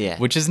still,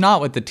 which is not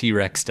what the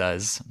T-Rex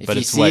does, but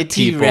it's what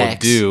people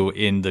do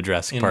in the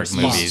Jurassic Park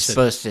movies. He's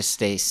supposed to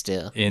stay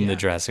still. In the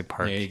Jurassic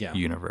Park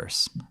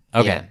universe.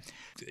 Okay.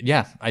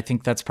 Yeah, I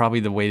think that's probably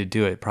the way to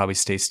do it. Probably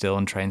stay still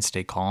and try and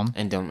stay calm.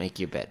 And don't make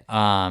your bed.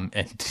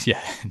 And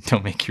yeah,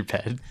 don't make your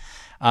bed.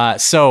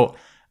 So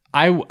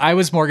I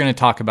was more going to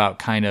talk about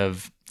kind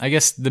of, I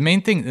guess the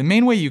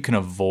main way you can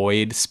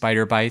avoid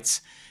spider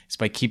bites is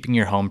by keeping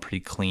your home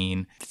pretty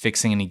clean,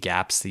 fixing any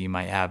gaps that you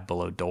might have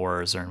below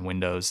doors or in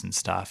windows and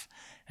stuff.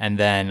 And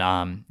then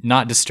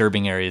not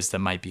disturbing areas that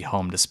might be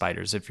home to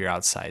spiders if you're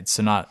outside.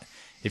 So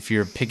if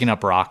you're picking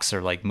up rocks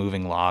or like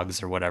moving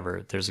logs or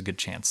whatever, there's a good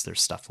chance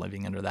there's stuff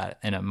living under that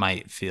and it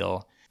might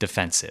feel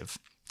defensive.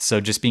 So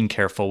just being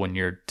careful when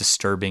you're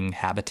disturbing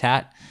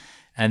habitat.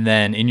 And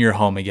then in your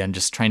home, again,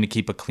 just trying to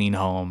keep a clean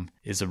home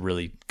is a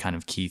really kind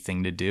of key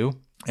thing to do.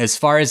 As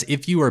far as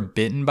if you are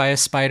bitten by a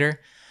spider,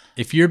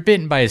 if you're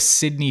bitten by a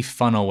Sydney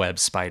funnel web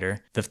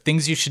spider, the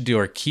things you should do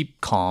are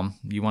keep calm.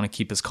 You want to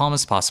keep as calm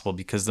as possible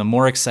because the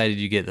more excited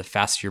you get, the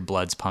faster your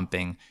blood's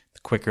pumping,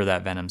 the quicker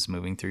that venom's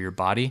moving through your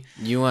body.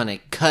 You want to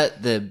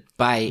cut the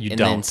bite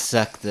then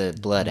suck the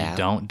blood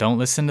out. Don't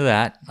listen to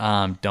that.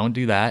 Don't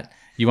do that.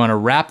 You want to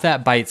wrap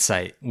that bite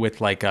site with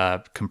like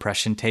a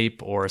compression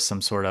tape or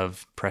some sort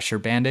of pressure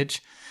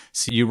bandage.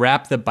 So you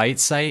wrap the bite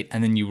site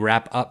and then you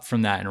wrap up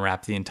from that and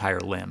wrap the entire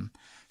limb.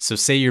 So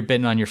say you're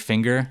bitten on your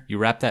finger, you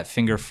wrap that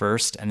finger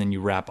first, and then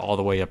you wrap all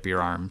the way up your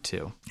arm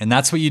too. And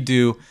that's what you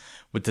do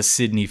with the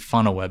Sydney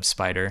funnel web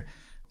spider.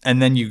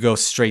 And then you go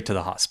straight to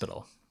the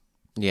hospital.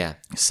 Yeah.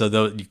 So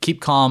you keep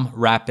calm,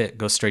 wrap it,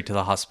 go straight to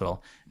the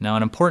hospital. Now,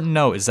 an important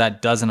note is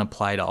that doesn't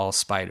apply to all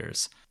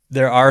spiders.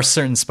 There are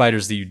certain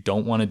spiders that you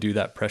don't want to do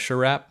that pressure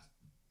wrap.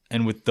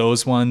 And with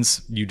those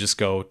ones, you just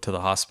go to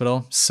the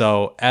hospital.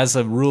 So as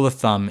a rule of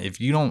thumb, if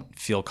you don't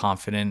feel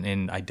confident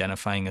in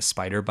identifying a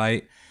spider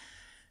bite,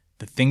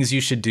 the things you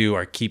should do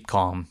are keep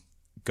calm,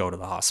 go to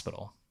the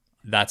hospital.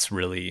 That's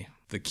really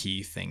the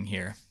key thing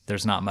here.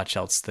 There's not much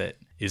else that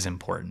is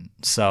important.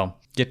 So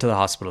get to the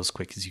hospital as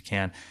quick as you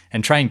can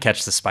and try and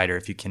catch the spider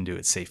if you can do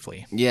it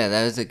safely. Yeah,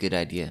 that was a good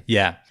idea.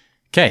 Yeah.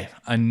 Okay,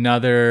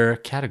 another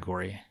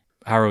category.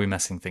 How are we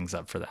messing things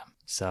up for them?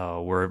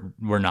 So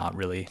we're not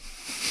really.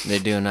 They're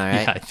doing all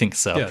right? Yeah, I think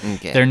so. Yeah.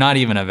 Okay. They're not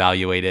even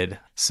evaluated,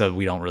 so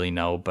we don't really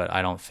know, but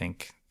I don't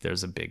think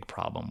there's a big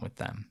problem with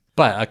them.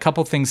 But a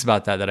couple things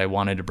about that I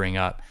wanted to bring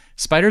up.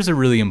 Spiders are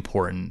really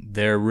important.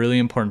 They're really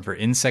important for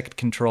insect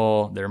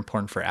control. They're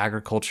important for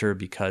agriculture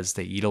because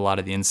they eat a lot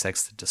of the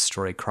insects that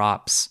destroy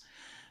crops.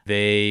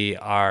 They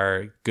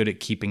are good at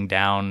keeping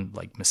down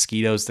like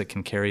mosquitoes that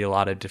can carry a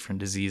lot of different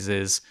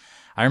diseases.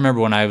 I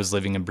remember when I was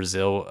living in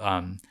Brazil,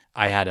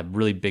 I had a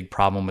really big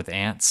problem with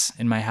ants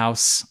in my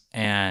house,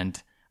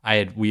 and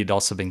we had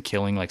also been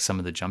killing like some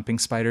of the jumping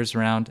spiders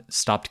around,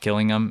 stopped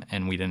killing them,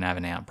 and we didn't have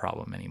an ant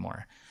problem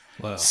anymore.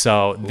 Wow.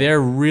 So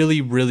they're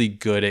really, really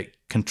good at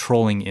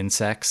controlling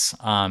insects.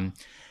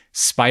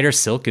 Spider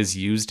silk is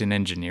used in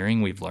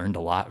engineering. We've learned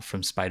a lot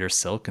from spider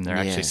silk, and they're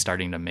actually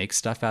starting to make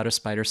stuff out of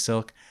spider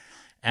silk.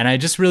 And I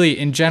just really,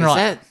 in general... Is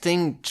that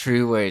thing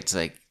true where it's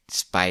like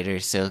spider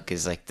silk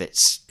is like the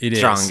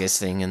strongest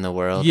thing in the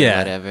world or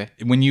whatever?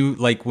 When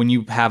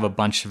you have a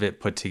bunch of it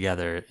put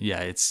together,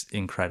 it's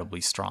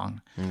incredibly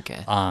strong.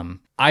 Okay.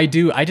 I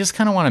just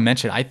kind of want to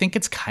mention, I think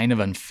it's kind of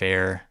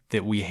unfair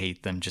that we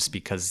hate them just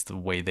because the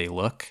way they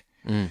look.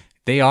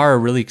 They are a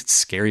really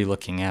scary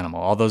looking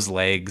animal, all those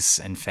legs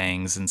and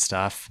fangs and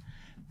stuff,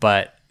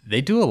 but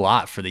they do a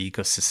lot for the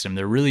ecosystem.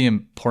 They're a really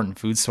important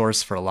food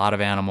source for a lot of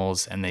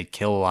animals, and they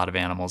kill a lot of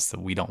animals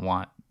that we don't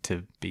want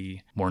to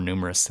be more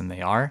numerous than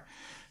they are.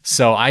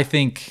 So I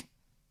think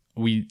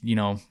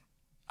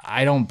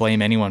I don't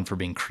blame anyone for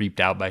being creeped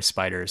out by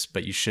spiders,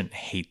 but you shouldn't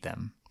hate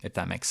them, if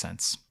that makes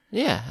sense.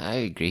 Yeah, I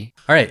agree.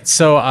 All right,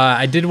 so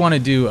I did want to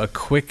do a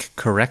quick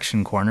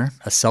correction corner,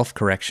 a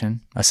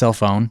self-correction, a cell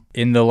phone.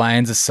 In the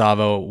Lions of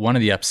Tsavo, one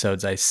of the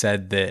episodes, I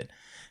said that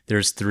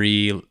there's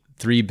three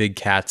big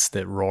cats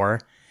that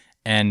roar,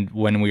 and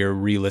when we were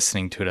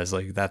re-listening to it, I was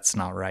like, that's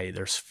not right,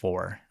 there's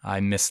 4.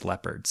 I missed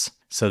leopards.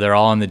 So they're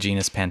all in the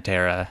genus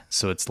Panthera,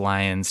 so it's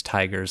lions,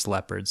 tigers,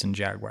 leopards, and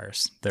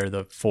jaguars. They're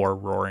the 4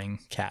 roaring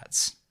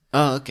cats.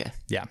 Oh, okay.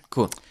 Yeah.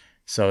 Cool.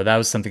 So that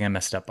was something I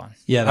messed up on.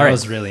 Yeah, that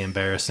was really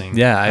embarrassing.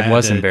 Yeah, I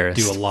was had to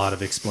embarrassed. Do a lot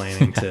of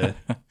explaining to.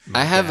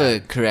 I have a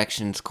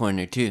corrections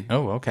corner too.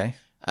 Oh, okay.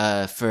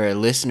 For a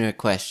listener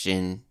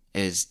question,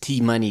 is T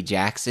Money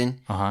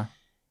Jackson?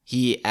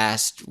 He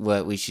asked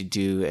what we should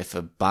do if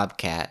a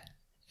bobcat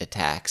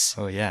attacks.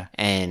 Oh yeah.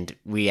 And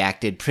we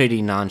acted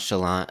pretty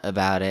nonchalant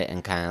about it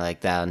and kind of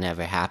like that'll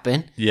never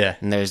happen. Yeah.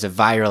 And there's a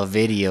viral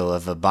video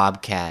of a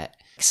bobcat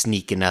like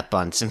sneaking up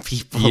on some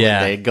people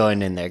Yeah. when they're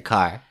going in their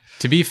car.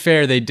 To be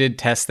fair, they did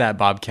test that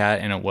bobcat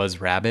and it was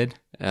rabid.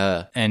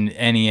 Uh, And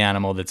any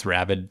animal that's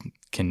rabid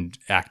can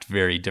act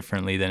very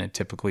differently than it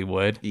typically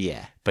would.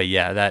 yeah. But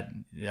yeah,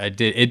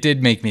 it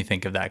did make me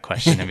think of that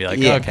question and be like,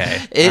 Yeah.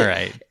 okay, all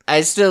right.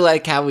 I still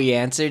like how we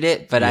answered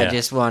it, but I Yeah.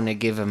 just want to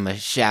give him a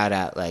shout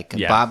out. Like a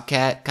Yeah.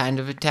 bobcat kind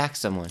of attacks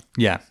someone.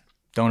 Yeah.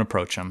 Don't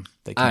approach them.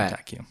 They can All right.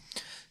 attack you.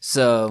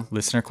 So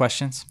Listener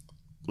questions?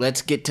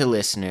 let's get to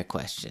listener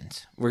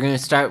questions. We're going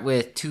to start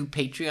with 3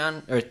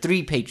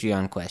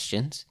 Patreon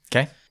questions.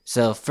 Okay.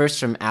 So first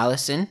from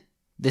Allison.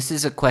 This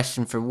is a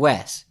question for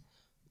Wes.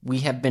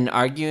 We have been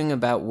arguing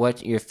about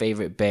what your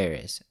favorite bear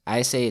is.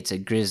 I say it's a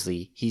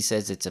grizzly. He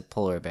says it's a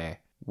polar bear.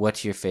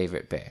 What's your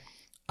favorite bear?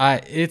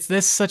 This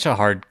is such a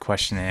hard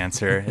question to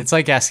answer. It's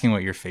like asking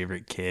what your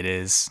favorite kid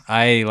is.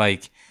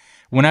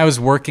 When I was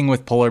working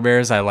with polar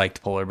bears, I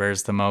liked polar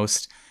bears the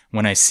most.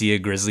 When I see a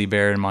grizzly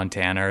bear in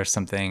Montana or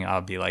something,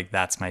 I'll be like,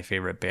 that's my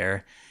favorite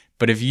bear.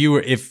 But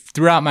if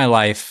throughout my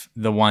life,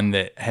 the one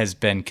that has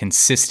been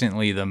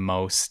consistently the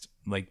most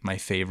like my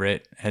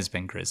favorite has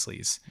been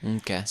grizzlies.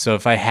 Okay. So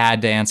if I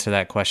had to answer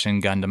that question,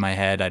 gun to my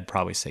head, I'd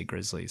probably say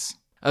grizzlies.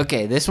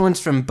 Okay, this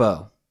one's from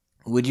Bo.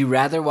 Would you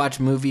rather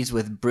watch movies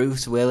with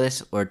Bruce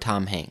Willis or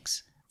Tom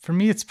Hanks? For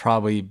me, it's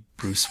probably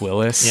Bruce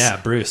Willis.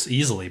 Yeah,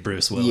 easily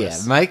Bruce Willis.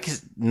 Yeah,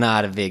 Mike's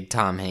not a big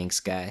Tom Hanks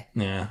guy.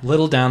 Yeah,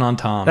 little down on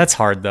Tom. That's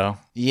hard though.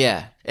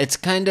 Yeah, it's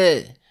kind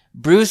of...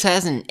 Bruce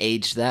hasn't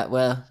aged that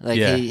well. Like,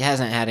 Yeah. he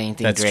hasn't had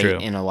anything That's great true.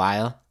 in a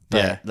while. But,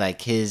 Yeah.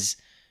 like, his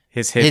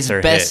His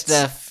are best hits.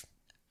 stuff...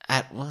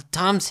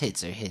 Tom's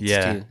hits are hits,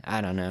 Yeah. too. I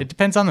don't know. It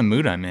depends on the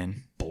mood I'm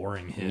in.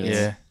 boring hits.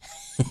 Yeah.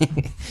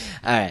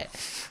 All right.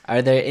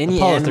 Are there any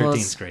Apollo animals...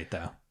 13's great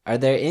though. Are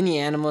there any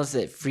animals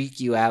that freak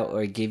you out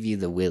or give you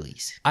the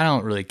willies? I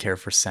don't really care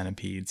for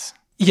centipedes.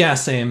 Yeah,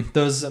 same.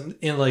 Those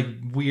like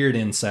weird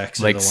insects,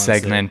 are Like the ones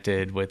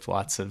segmented with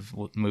lots of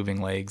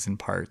moving legs and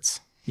parts.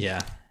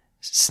 yeah,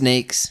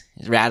 Snakes,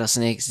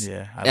 rattlesnakes.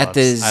 Yeah, At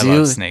the zoo. I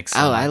love snakes. so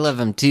I much. love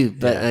them too.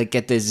 But Yeah. like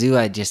at the zoo,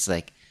 I just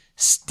like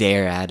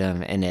stare at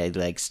them and I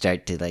like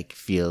start to like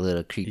feel a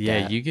little creeped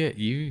Yeah, out.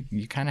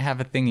 you kind of have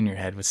a thing in your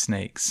head with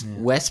snakes.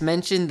 Wes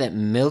mentioned that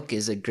milk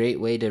is a great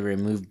way to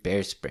remove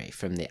bear spray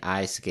from the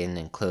eye, skin,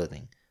 and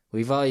clothing.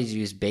 We've always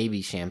used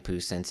baby shampoo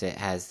since it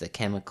has the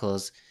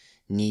chemicals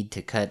need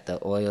to cut the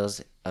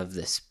oils of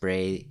the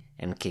spray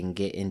and can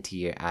get into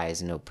your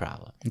eyes no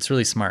problem. It's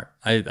really smart.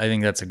 I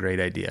think that's a great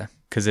idea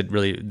because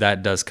that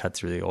does cut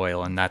through the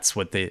oil, and that's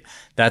what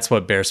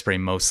bear spray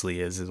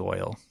mostly is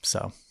oil.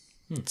 So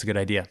it's a good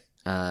idea.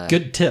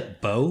 good tip,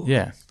 Bo.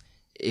 Yeah.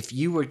 If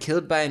you were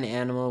killed by an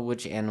animal,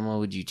 which animal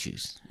would you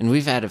choose? And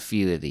we've had a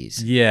few of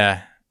these.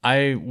 Yeah,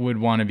 I would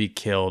want to be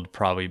killed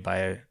probably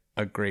by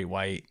a great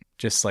white,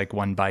 just like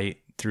one bite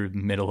through the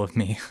middle of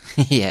me.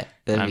 Yeah,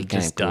 that'd I'm be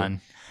kind just of cool.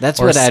 done. That's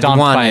Or what I'd stomped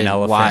want by an to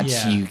elephant. watch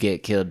Yeah. you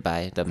get killed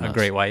by the most. A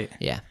great white.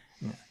 Yeah.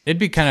 It'd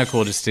be kind of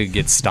cool just to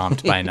get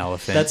stomped by an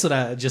elephant. That's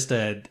what just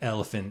an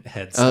elephant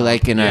head. Oh, stomp.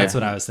 like in Yeah, a- that's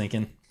what I was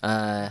thinking.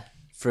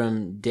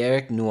 From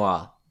Derek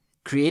Noir.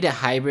 Create a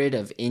hybrid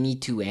of any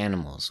two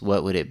animals.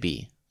 What would it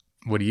be?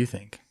 What do you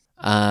think?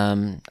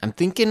 I'm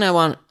thinking I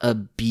want a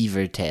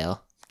beaver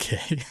tail.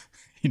 Okay.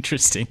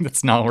 Interesting.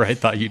 That's not where I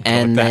thought you'd go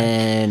And with that.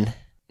 then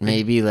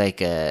maybe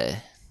like oh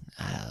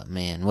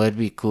man, what would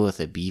be cool with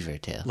a beaver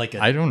tail? Like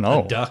I don't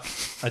know.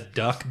 a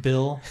duck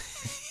bill.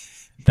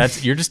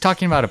 You're just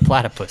talking about a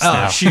platypus Oh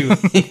now. shoot!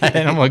 That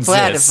animal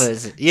exists.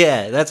 Platypus.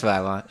 Yeah, that's what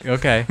I want.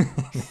 Okay.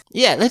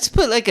 Yeah, let's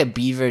put like a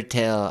beaver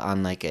tail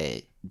on like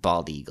a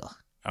bald eagle.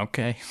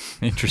 Okay.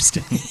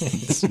 Interesting.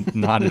 It's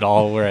not at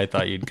all where I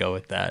thought you'd go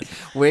with that.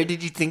 Where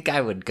did you think I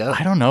would go?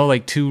 I don't know,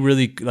 like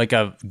like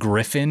a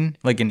griffin,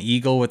 like an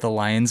eagle with a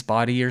lion's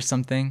body or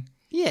something.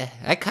 Yeah,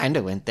 I kind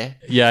of went there.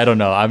 Yeah, I don't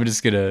know. I'm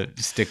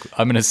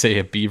gonna say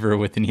a beaver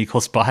with an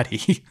eagle's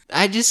body.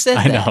 I just said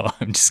I that. know.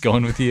 I'm just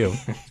going with you.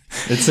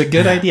 It's a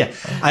good idea.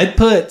 I'd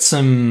put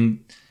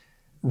some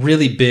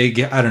really big,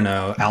 I don't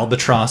know,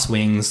 albatross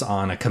wings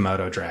on a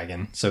Komodo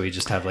dragon. So we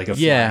just have like a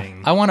Yeah.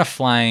 flying, I want a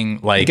flying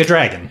like a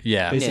dragon.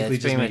 Yeah. Yeah, basically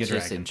it's just pretty make much a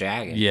just a dragon.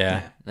 dragon.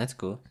 Yeah. That's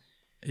cool.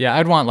 Yeah,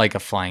 I'd want like a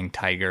flying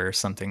tiger or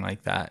something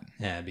like that.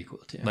 Yeah, it'd be cool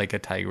too. Like a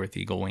tiger with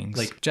eagle wings.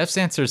 Like- Jeff's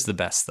answer is the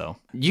best though.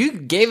 You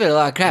gave it a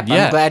lot of crap.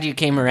 Yeah. I'm glad you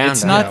came around.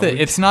 It's on not it.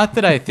 it's not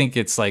that I think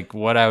it's like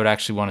what I would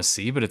actually want to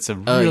see, but it's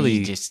a Oh, really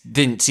you just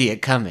didn't see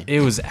it coming. it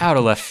was out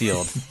of left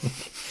field.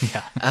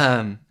 Yeah.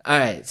 All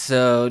right,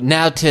 so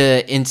now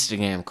to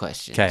Instagram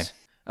questions. 'Kay.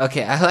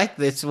 Okay, I like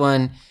this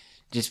one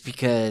just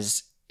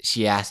because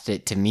she asked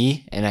it to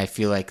me, and I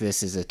feel like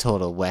this is a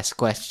total West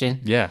question.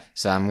 Yeah.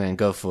 So I'm going to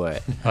go for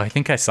it. Oh, I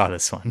think I saw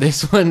this one.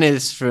 This one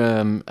is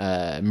from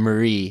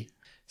Marie.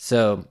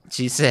 So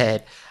she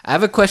said, I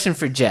have a question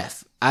for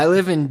Jeff. I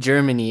live in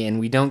Germany and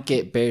we don't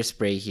get bear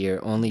spray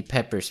here, only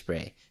pepper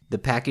spray. The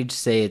package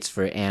say it's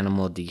for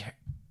animal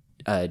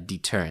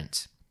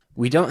deterrence.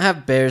 We don't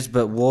have bears,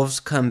 but wolves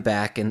have come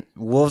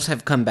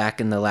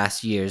back in the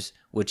last years,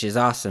 which is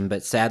awesome,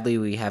 but sadly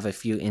we have a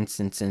few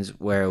instances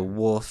where a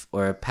wolf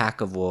or a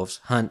pack of wolves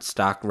hunt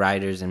stock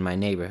riders in my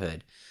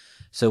neighborhood.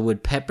 So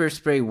would pepper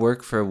spray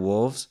work for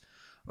wolves,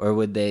 or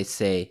would they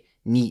say,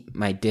 "Neat,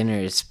 my dinner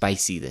is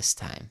spicy this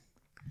time"?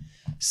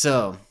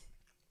 So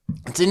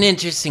it's an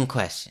interesting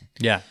question.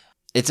 Yeah.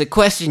 It's a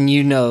question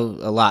you know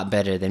a lot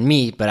better than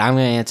me, but I'm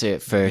going to answer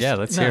it first. Yeah,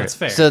 let's No, hear it's it.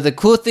 fair. So the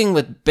cool thing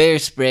with bear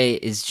spray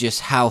is just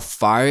how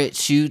far it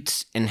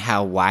shoots and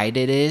how wide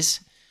it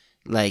is.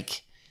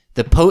 Like,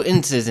 the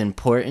potence is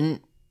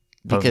important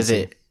because Potency.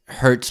 it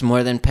hurts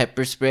more than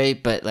pepper spray,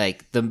 but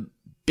like the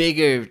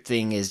bigger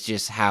thing is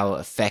just how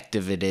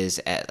effective it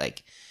is at,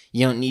 like,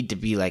 you don't need to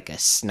be like a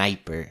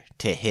sniper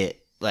to hit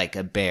like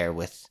a bear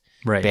with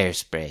Right. bear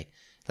spray.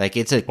 Like,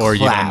 it's a Or cloud.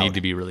 you don't need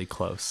to be really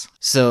close.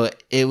 So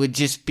it would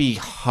just be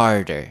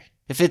harder.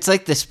 If it's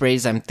like the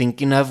sprays I'm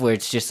thinking of where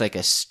it's just like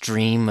a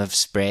stream of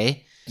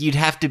spray, you'd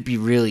have to be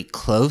really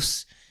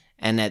close.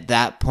 And at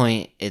that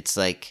point, it's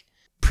like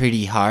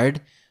pretty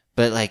hard.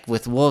 But like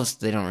with wolves,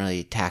 they don't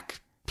really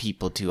attack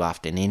people too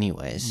often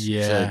anyways.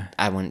 Yeah. So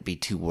I wouldn't be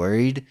too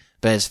worried.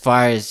 But as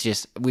far as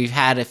just, we've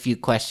had a few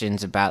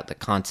questions about the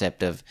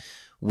concept of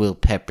will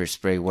pepper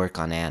spray work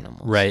on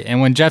animals? Right.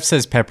 And when Jeff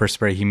says pepper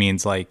spray, he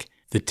means like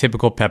the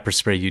typical pepper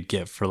spray you'd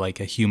get for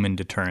like a human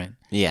deterrent,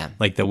 Yeah.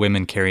 like that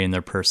women carry in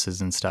their purses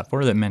and stuff,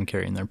 or that men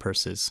carry in their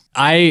purses.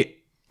 I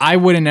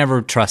wouldn't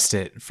ever trust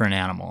it for an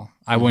animal.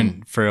 I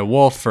wouldn't for a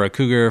wolf, for a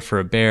cougar, for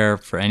a bear,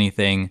 for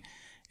anything.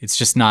 It's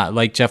just not,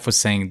 like Jeff was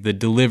saying, the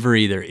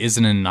delivery, there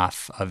isn't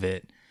enough of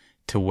it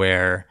to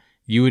where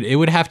it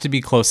would have to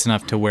be close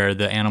enough to where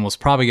the animal's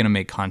probably going to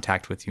make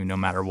contact with you no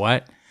matter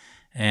what.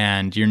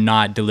 And you're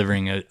not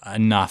delivering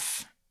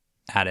enough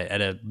at it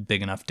at a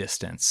big enough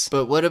distance.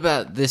 But what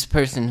about this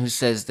person who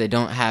says they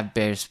don't have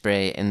bear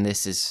spray and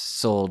this is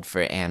sold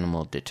for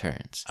animal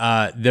deterrence?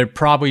 They're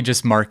probably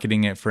just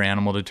marketing it for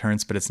animal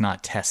deterrence, but it's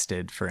not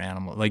tested for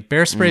animal. Like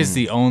bear spray is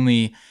the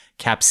only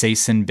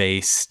capsaicin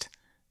based,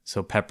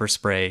 so pepper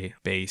spray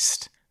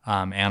based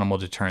animal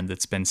deterrent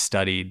that's been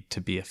studied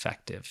to be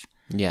effective.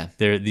 Yeah.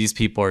 These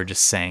people are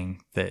just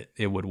saying that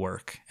it would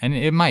work, and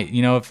it might.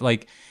 You know,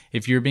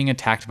 if you're being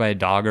attacked by a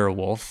dog or a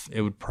wolf,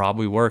 it would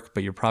probably work,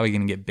 but you're probably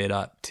going to get bit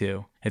up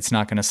too. It's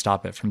not going to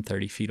stop it from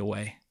 30 feet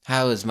away.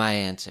 How was my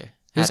answer?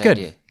 It was How'd I good.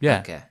 do? Yeah.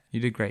 Okay. You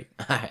did great.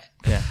 All right.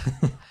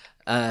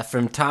 Yeah.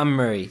 From Tom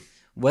Murray,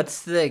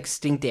 what's the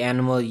extinct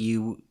animal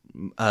you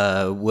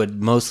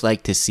would most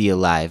like to see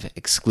alive,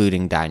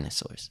 excluding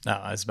dinosaurs? No,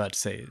 I was about to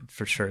say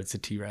for sure it's a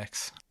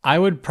T-Rex. I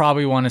would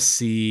probably want to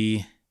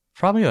see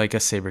probably like a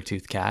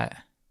saber-toothed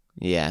cat.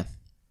 Yeah.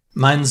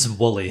 Mine's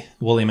woolly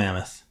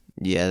mammoth.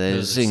 Yeah,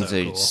 those Those are things so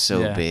are cool. so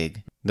Yeah.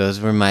 big. Those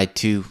were my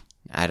two.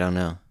 I don't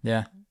know.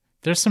 Yeah.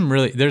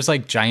 There's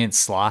like giant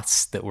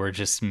sloths that were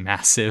just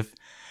massive,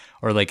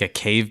 or like a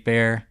cave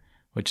bear,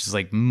 which is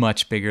like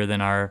much bigger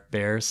than our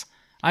bears.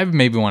 I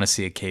maybe want to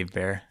see a cave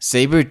bear.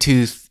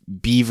 Saber-tooth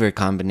beaver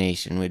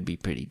combination would be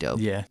pretty dope.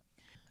 Yeah.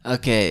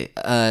 Okay,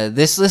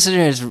 this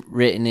listener has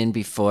written in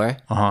before,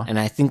 Uh-huh. and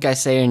I think I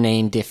say her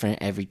name different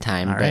every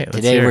time, All but right, let's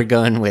today hear we're it.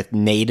 going with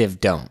Native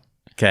Don't.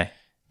 Okay.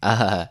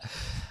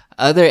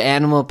 Other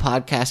animal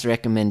podcast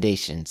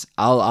recommendations.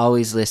 I'll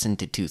always listen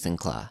to Tooth and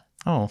Claw.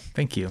 Oh,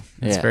 thank you.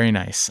 That's Yeah. very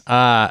nice.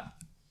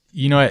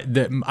 You know what?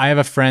 I have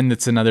a friend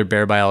that's another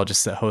bear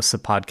biologist that hosts a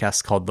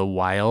podcast called The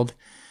Wild.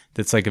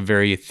 That's like a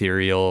very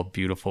ethereal,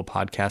 beautiful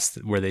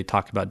podcast where they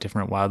talk about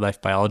different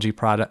wildlife biology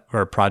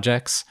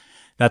projects.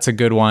 That's a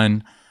good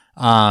one.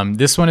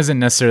 This one isn't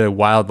necessarily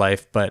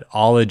wildlife, but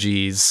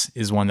Ologies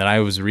is one that I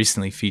was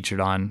recently featured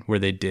on, where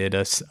they did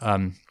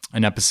an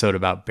episode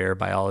about bear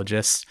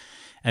biologists,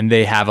 and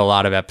they have a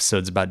lot of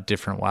episodes about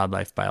different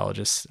wildlife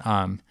biologists.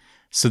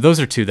 So those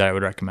are two that I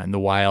would recommend: The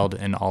Wild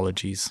and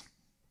Ologies.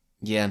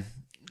 Yeah.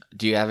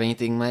 Do you have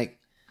anything, Mike?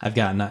 I've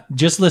got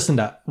just listen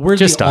to. We're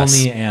Just the us.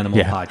 only animal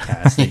Yeah.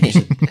 podcast that you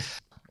should.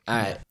 All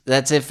right.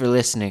 That's it for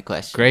listener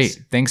questions. Great.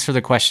 Thanks for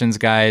the questions,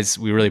 guys.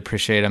 We really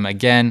appreciate them.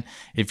 Again,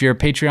 if you're a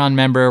Patreon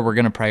member, we're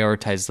going to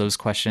prioritize those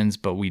questions,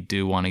 but we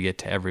do want to get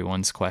to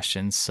everyone's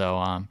questions.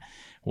 So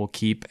we'll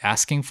keep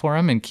asking for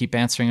them and keep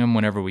answering them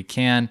whenever we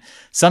can.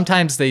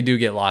 Sometimes they do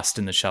get lost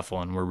in the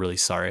shuffle, and we're really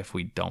sorry if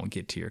we don't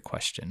get to your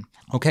question.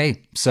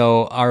 Okay,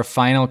 so our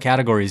final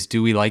category is,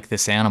 do we like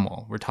this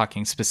animal? We're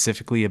talking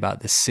specifically about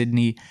the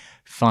Sydney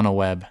funnel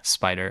web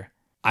spider.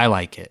 I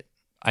like it.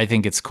 I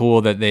think it's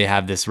cool that they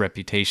have this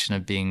reputation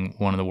of being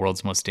one of the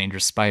world's most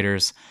dangerous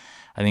spiders.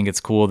 I think it's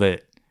cool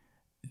that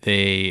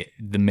the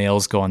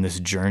males go on this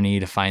journey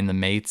to find the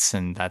mates,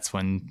 and that's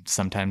when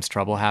sometimes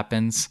trouble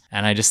happens.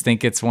 And I just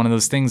think it's one of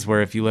those things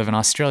where if you live in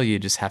Australia, you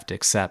just have to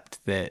accept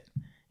that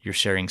you're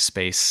sharing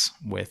space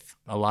with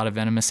a lot of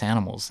venomous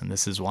animals, and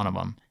this is one of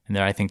them. And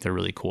I think they're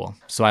really cool.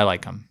 So I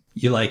like them.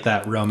 You like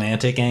that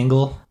romantic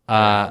angle?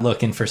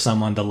 Looking for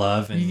someone to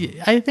love, and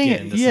I get think,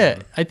 into yeah,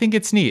 some- I think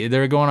it's neat.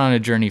 They're going on a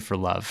journey for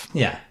love.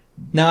 Yeah.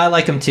 No, I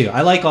like them too.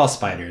 I like all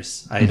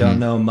spiders. I don't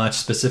know much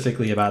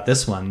specifically about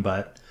this one,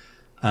 but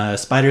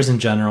spiders in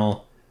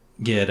general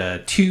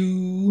get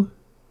too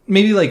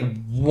maybe like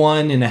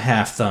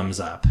 1.5 thumbs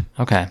up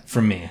Okay.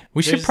 from me.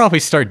 We should probably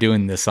start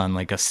doing this on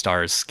like a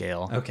stars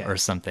scale Okay. or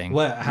something.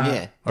 What? How,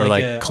 Yeah. Or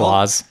like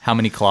claws. How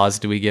many claws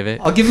do we give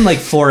it? I'll give him like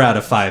 4 out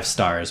of 5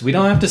 stars. We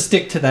don't have to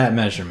stick to that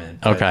measurement.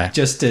 But Okay.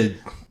 just to,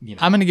 you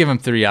know. I'm going to give him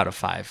 3 out of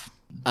 5.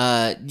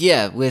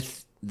 Yeah,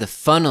 with the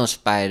funnel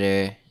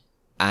spider,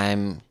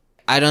 I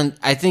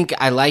think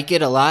I like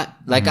it a lot.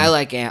 Like, I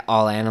like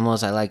all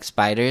animals. I like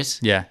spiders.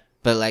 Yeah.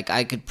 But, like,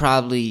 I could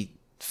probably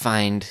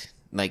find,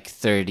 like,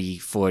 30,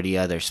 40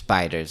 other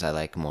spiders I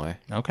like more.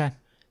 Okay.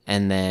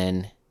 And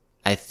then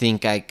I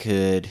think I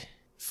could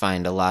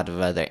find a lot of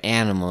other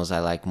animals I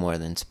like more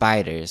than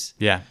spiders.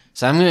 Yeah.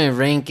 So I'm going to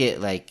rank it,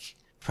 like,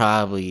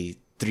 probably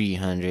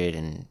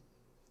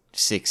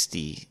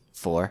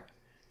 364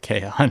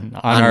 Okay. On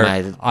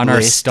my our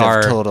list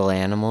star of total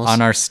animals.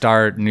 on our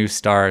new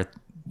star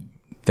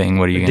thing,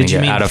 what are you going to Did you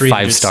get mean out of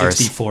 5 stars?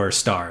 364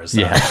 stars?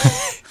 Yeah.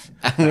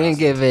 I'm gonna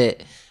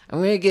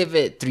give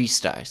it 3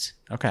 stars.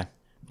 Okay.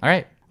 All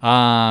right.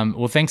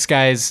 Well, thanks,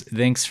 guys.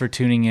 Thanks for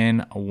tuning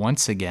in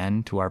once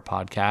again to our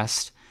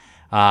podcast.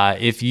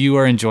 If you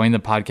are enjoying the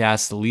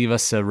podcast, leave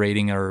us a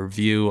rating or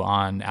review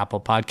on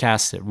Apple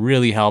Podcasts. It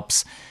really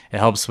helps. It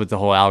helps with the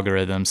whole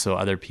algorithm so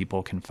other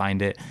people can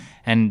find it.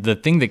 And the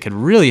thing that could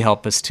really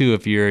help us too,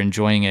 if you're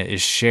enjoying it,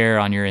 is share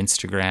on your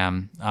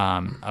Instagram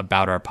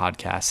about our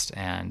podcast,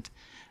 and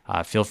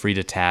feel free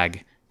to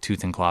tag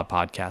Tooth and Claw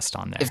Podcast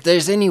on there. If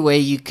there's any way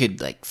you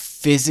could like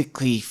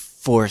physically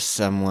force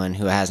someone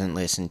who hasn't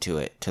listened to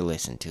it to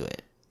listen to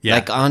it, Yeah.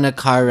 like on a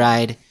car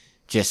ride,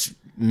 just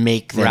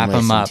make them Wrap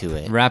them listen up. to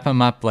it. Wrap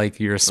them up like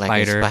you're a Like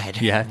a spider.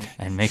 spider. Yeah,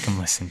 and make them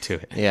listen to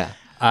it. Yeah.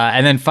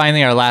 And then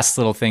finally, our last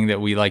little thing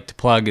that we like to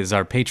plug is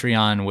our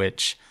Patreon,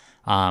 which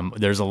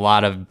there's a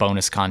lot of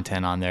bonus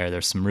content on there.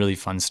 There's some really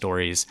fun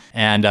stories.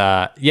 And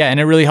and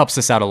it really helps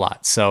us out a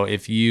lot. So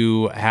if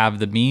you have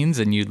the means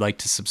and you'd like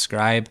to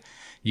subscribe,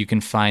 you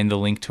can find the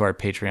link to our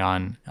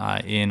Patreon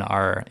in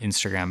our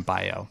Instagram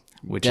bio,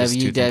 which is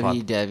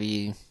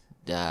www.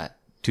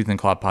 Tooth and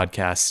Claw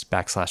Podcast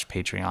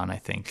 /Patreon, I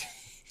think.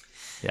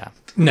 Yeah.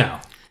 No.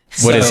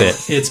 What is it?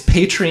 It's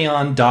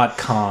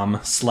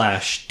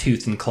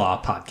patreon.com/Tooth and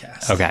Claw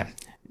Podcast. Okay.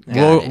 Got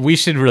Well, it. we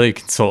should really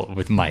consult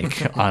with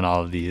Mike on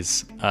all of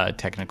these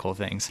technical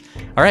things.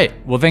 All right.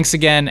 Well, thanks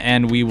again,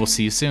 and we will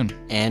see you soon.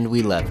 And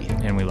we love you.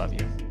 And we love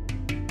you.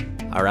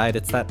 All right,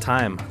 it's that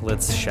time.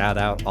 Let's shout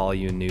out all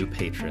you new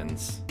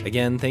patrons.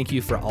 Again, thank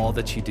you for all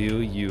that you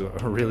do. You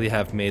really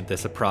have made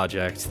this a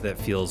project that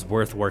feels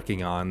worth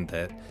working on,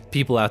 that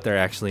people out there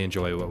actually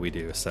enjoy what we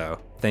do. So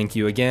thank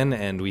you again,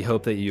 and we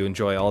hope that you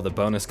enjoy all the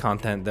bonus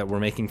content that we're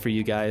making for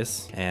you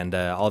guys and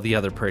all the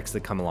other perks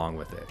that come along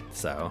with it.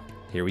 So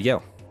here we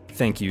go.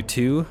 Thank you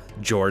to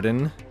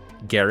Jordan,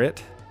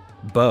 Garrett,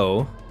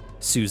 Bo,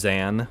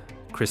 Suzanne,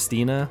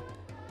 Christina,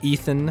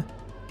 Ethan,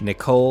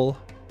 Nicole,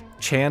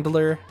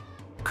 Chandler,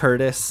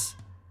 Curtis,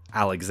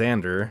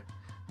 Alexander,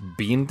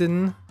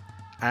 Beenden,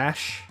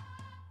 Ash,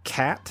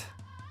 Kat,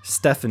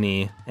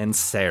 Stephanie, and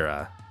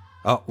Sarah.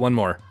 Oh, one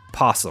more.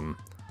 Possum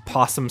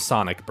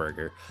Sonic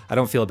Burger. I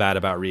don't feel bad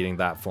about reading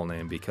that full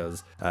name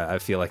because I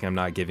feel like I'm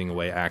not giving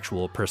away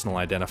actual personal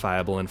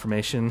identifiable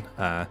information.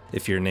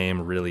 If your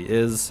name really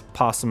is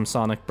Possum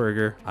Sonic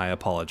Burger, I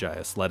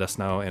apologize. Let us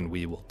know and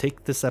we will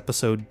take this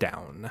episode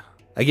down.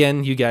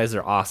 Again, you guys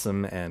are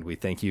awesome and we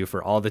thank you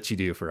for all that you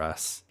do for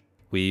us.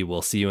 We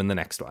will see you in the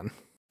next one.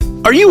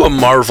 Are you a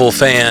Marvel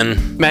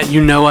fan? Matt,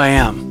 you know I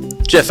am.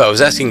 Jeff, I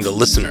was asking the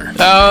listener.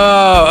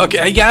 Oh,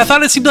 okay. Yeah, I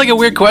thought it seemed like a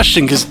weird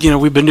question because,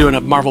 we've been doing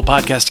a Marvel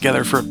podcast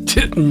together for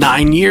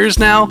 9 years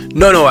now.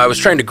 No, I was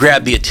trying to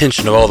grab the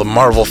attention of all the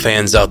Marvel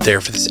fans out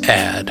there for this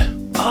ad.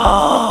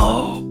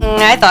 Oh.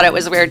 I thought it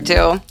was weird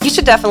too. You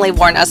should definitely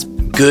warn us.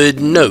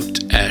 Good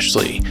note,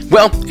 Ashley.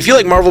 Well, if you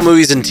like Marvel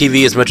movies and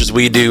TV as much as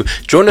we do,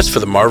 join us for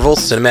the Marvel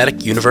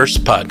Cinematic Universe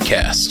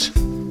podcast.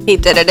 He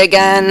did it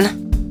again.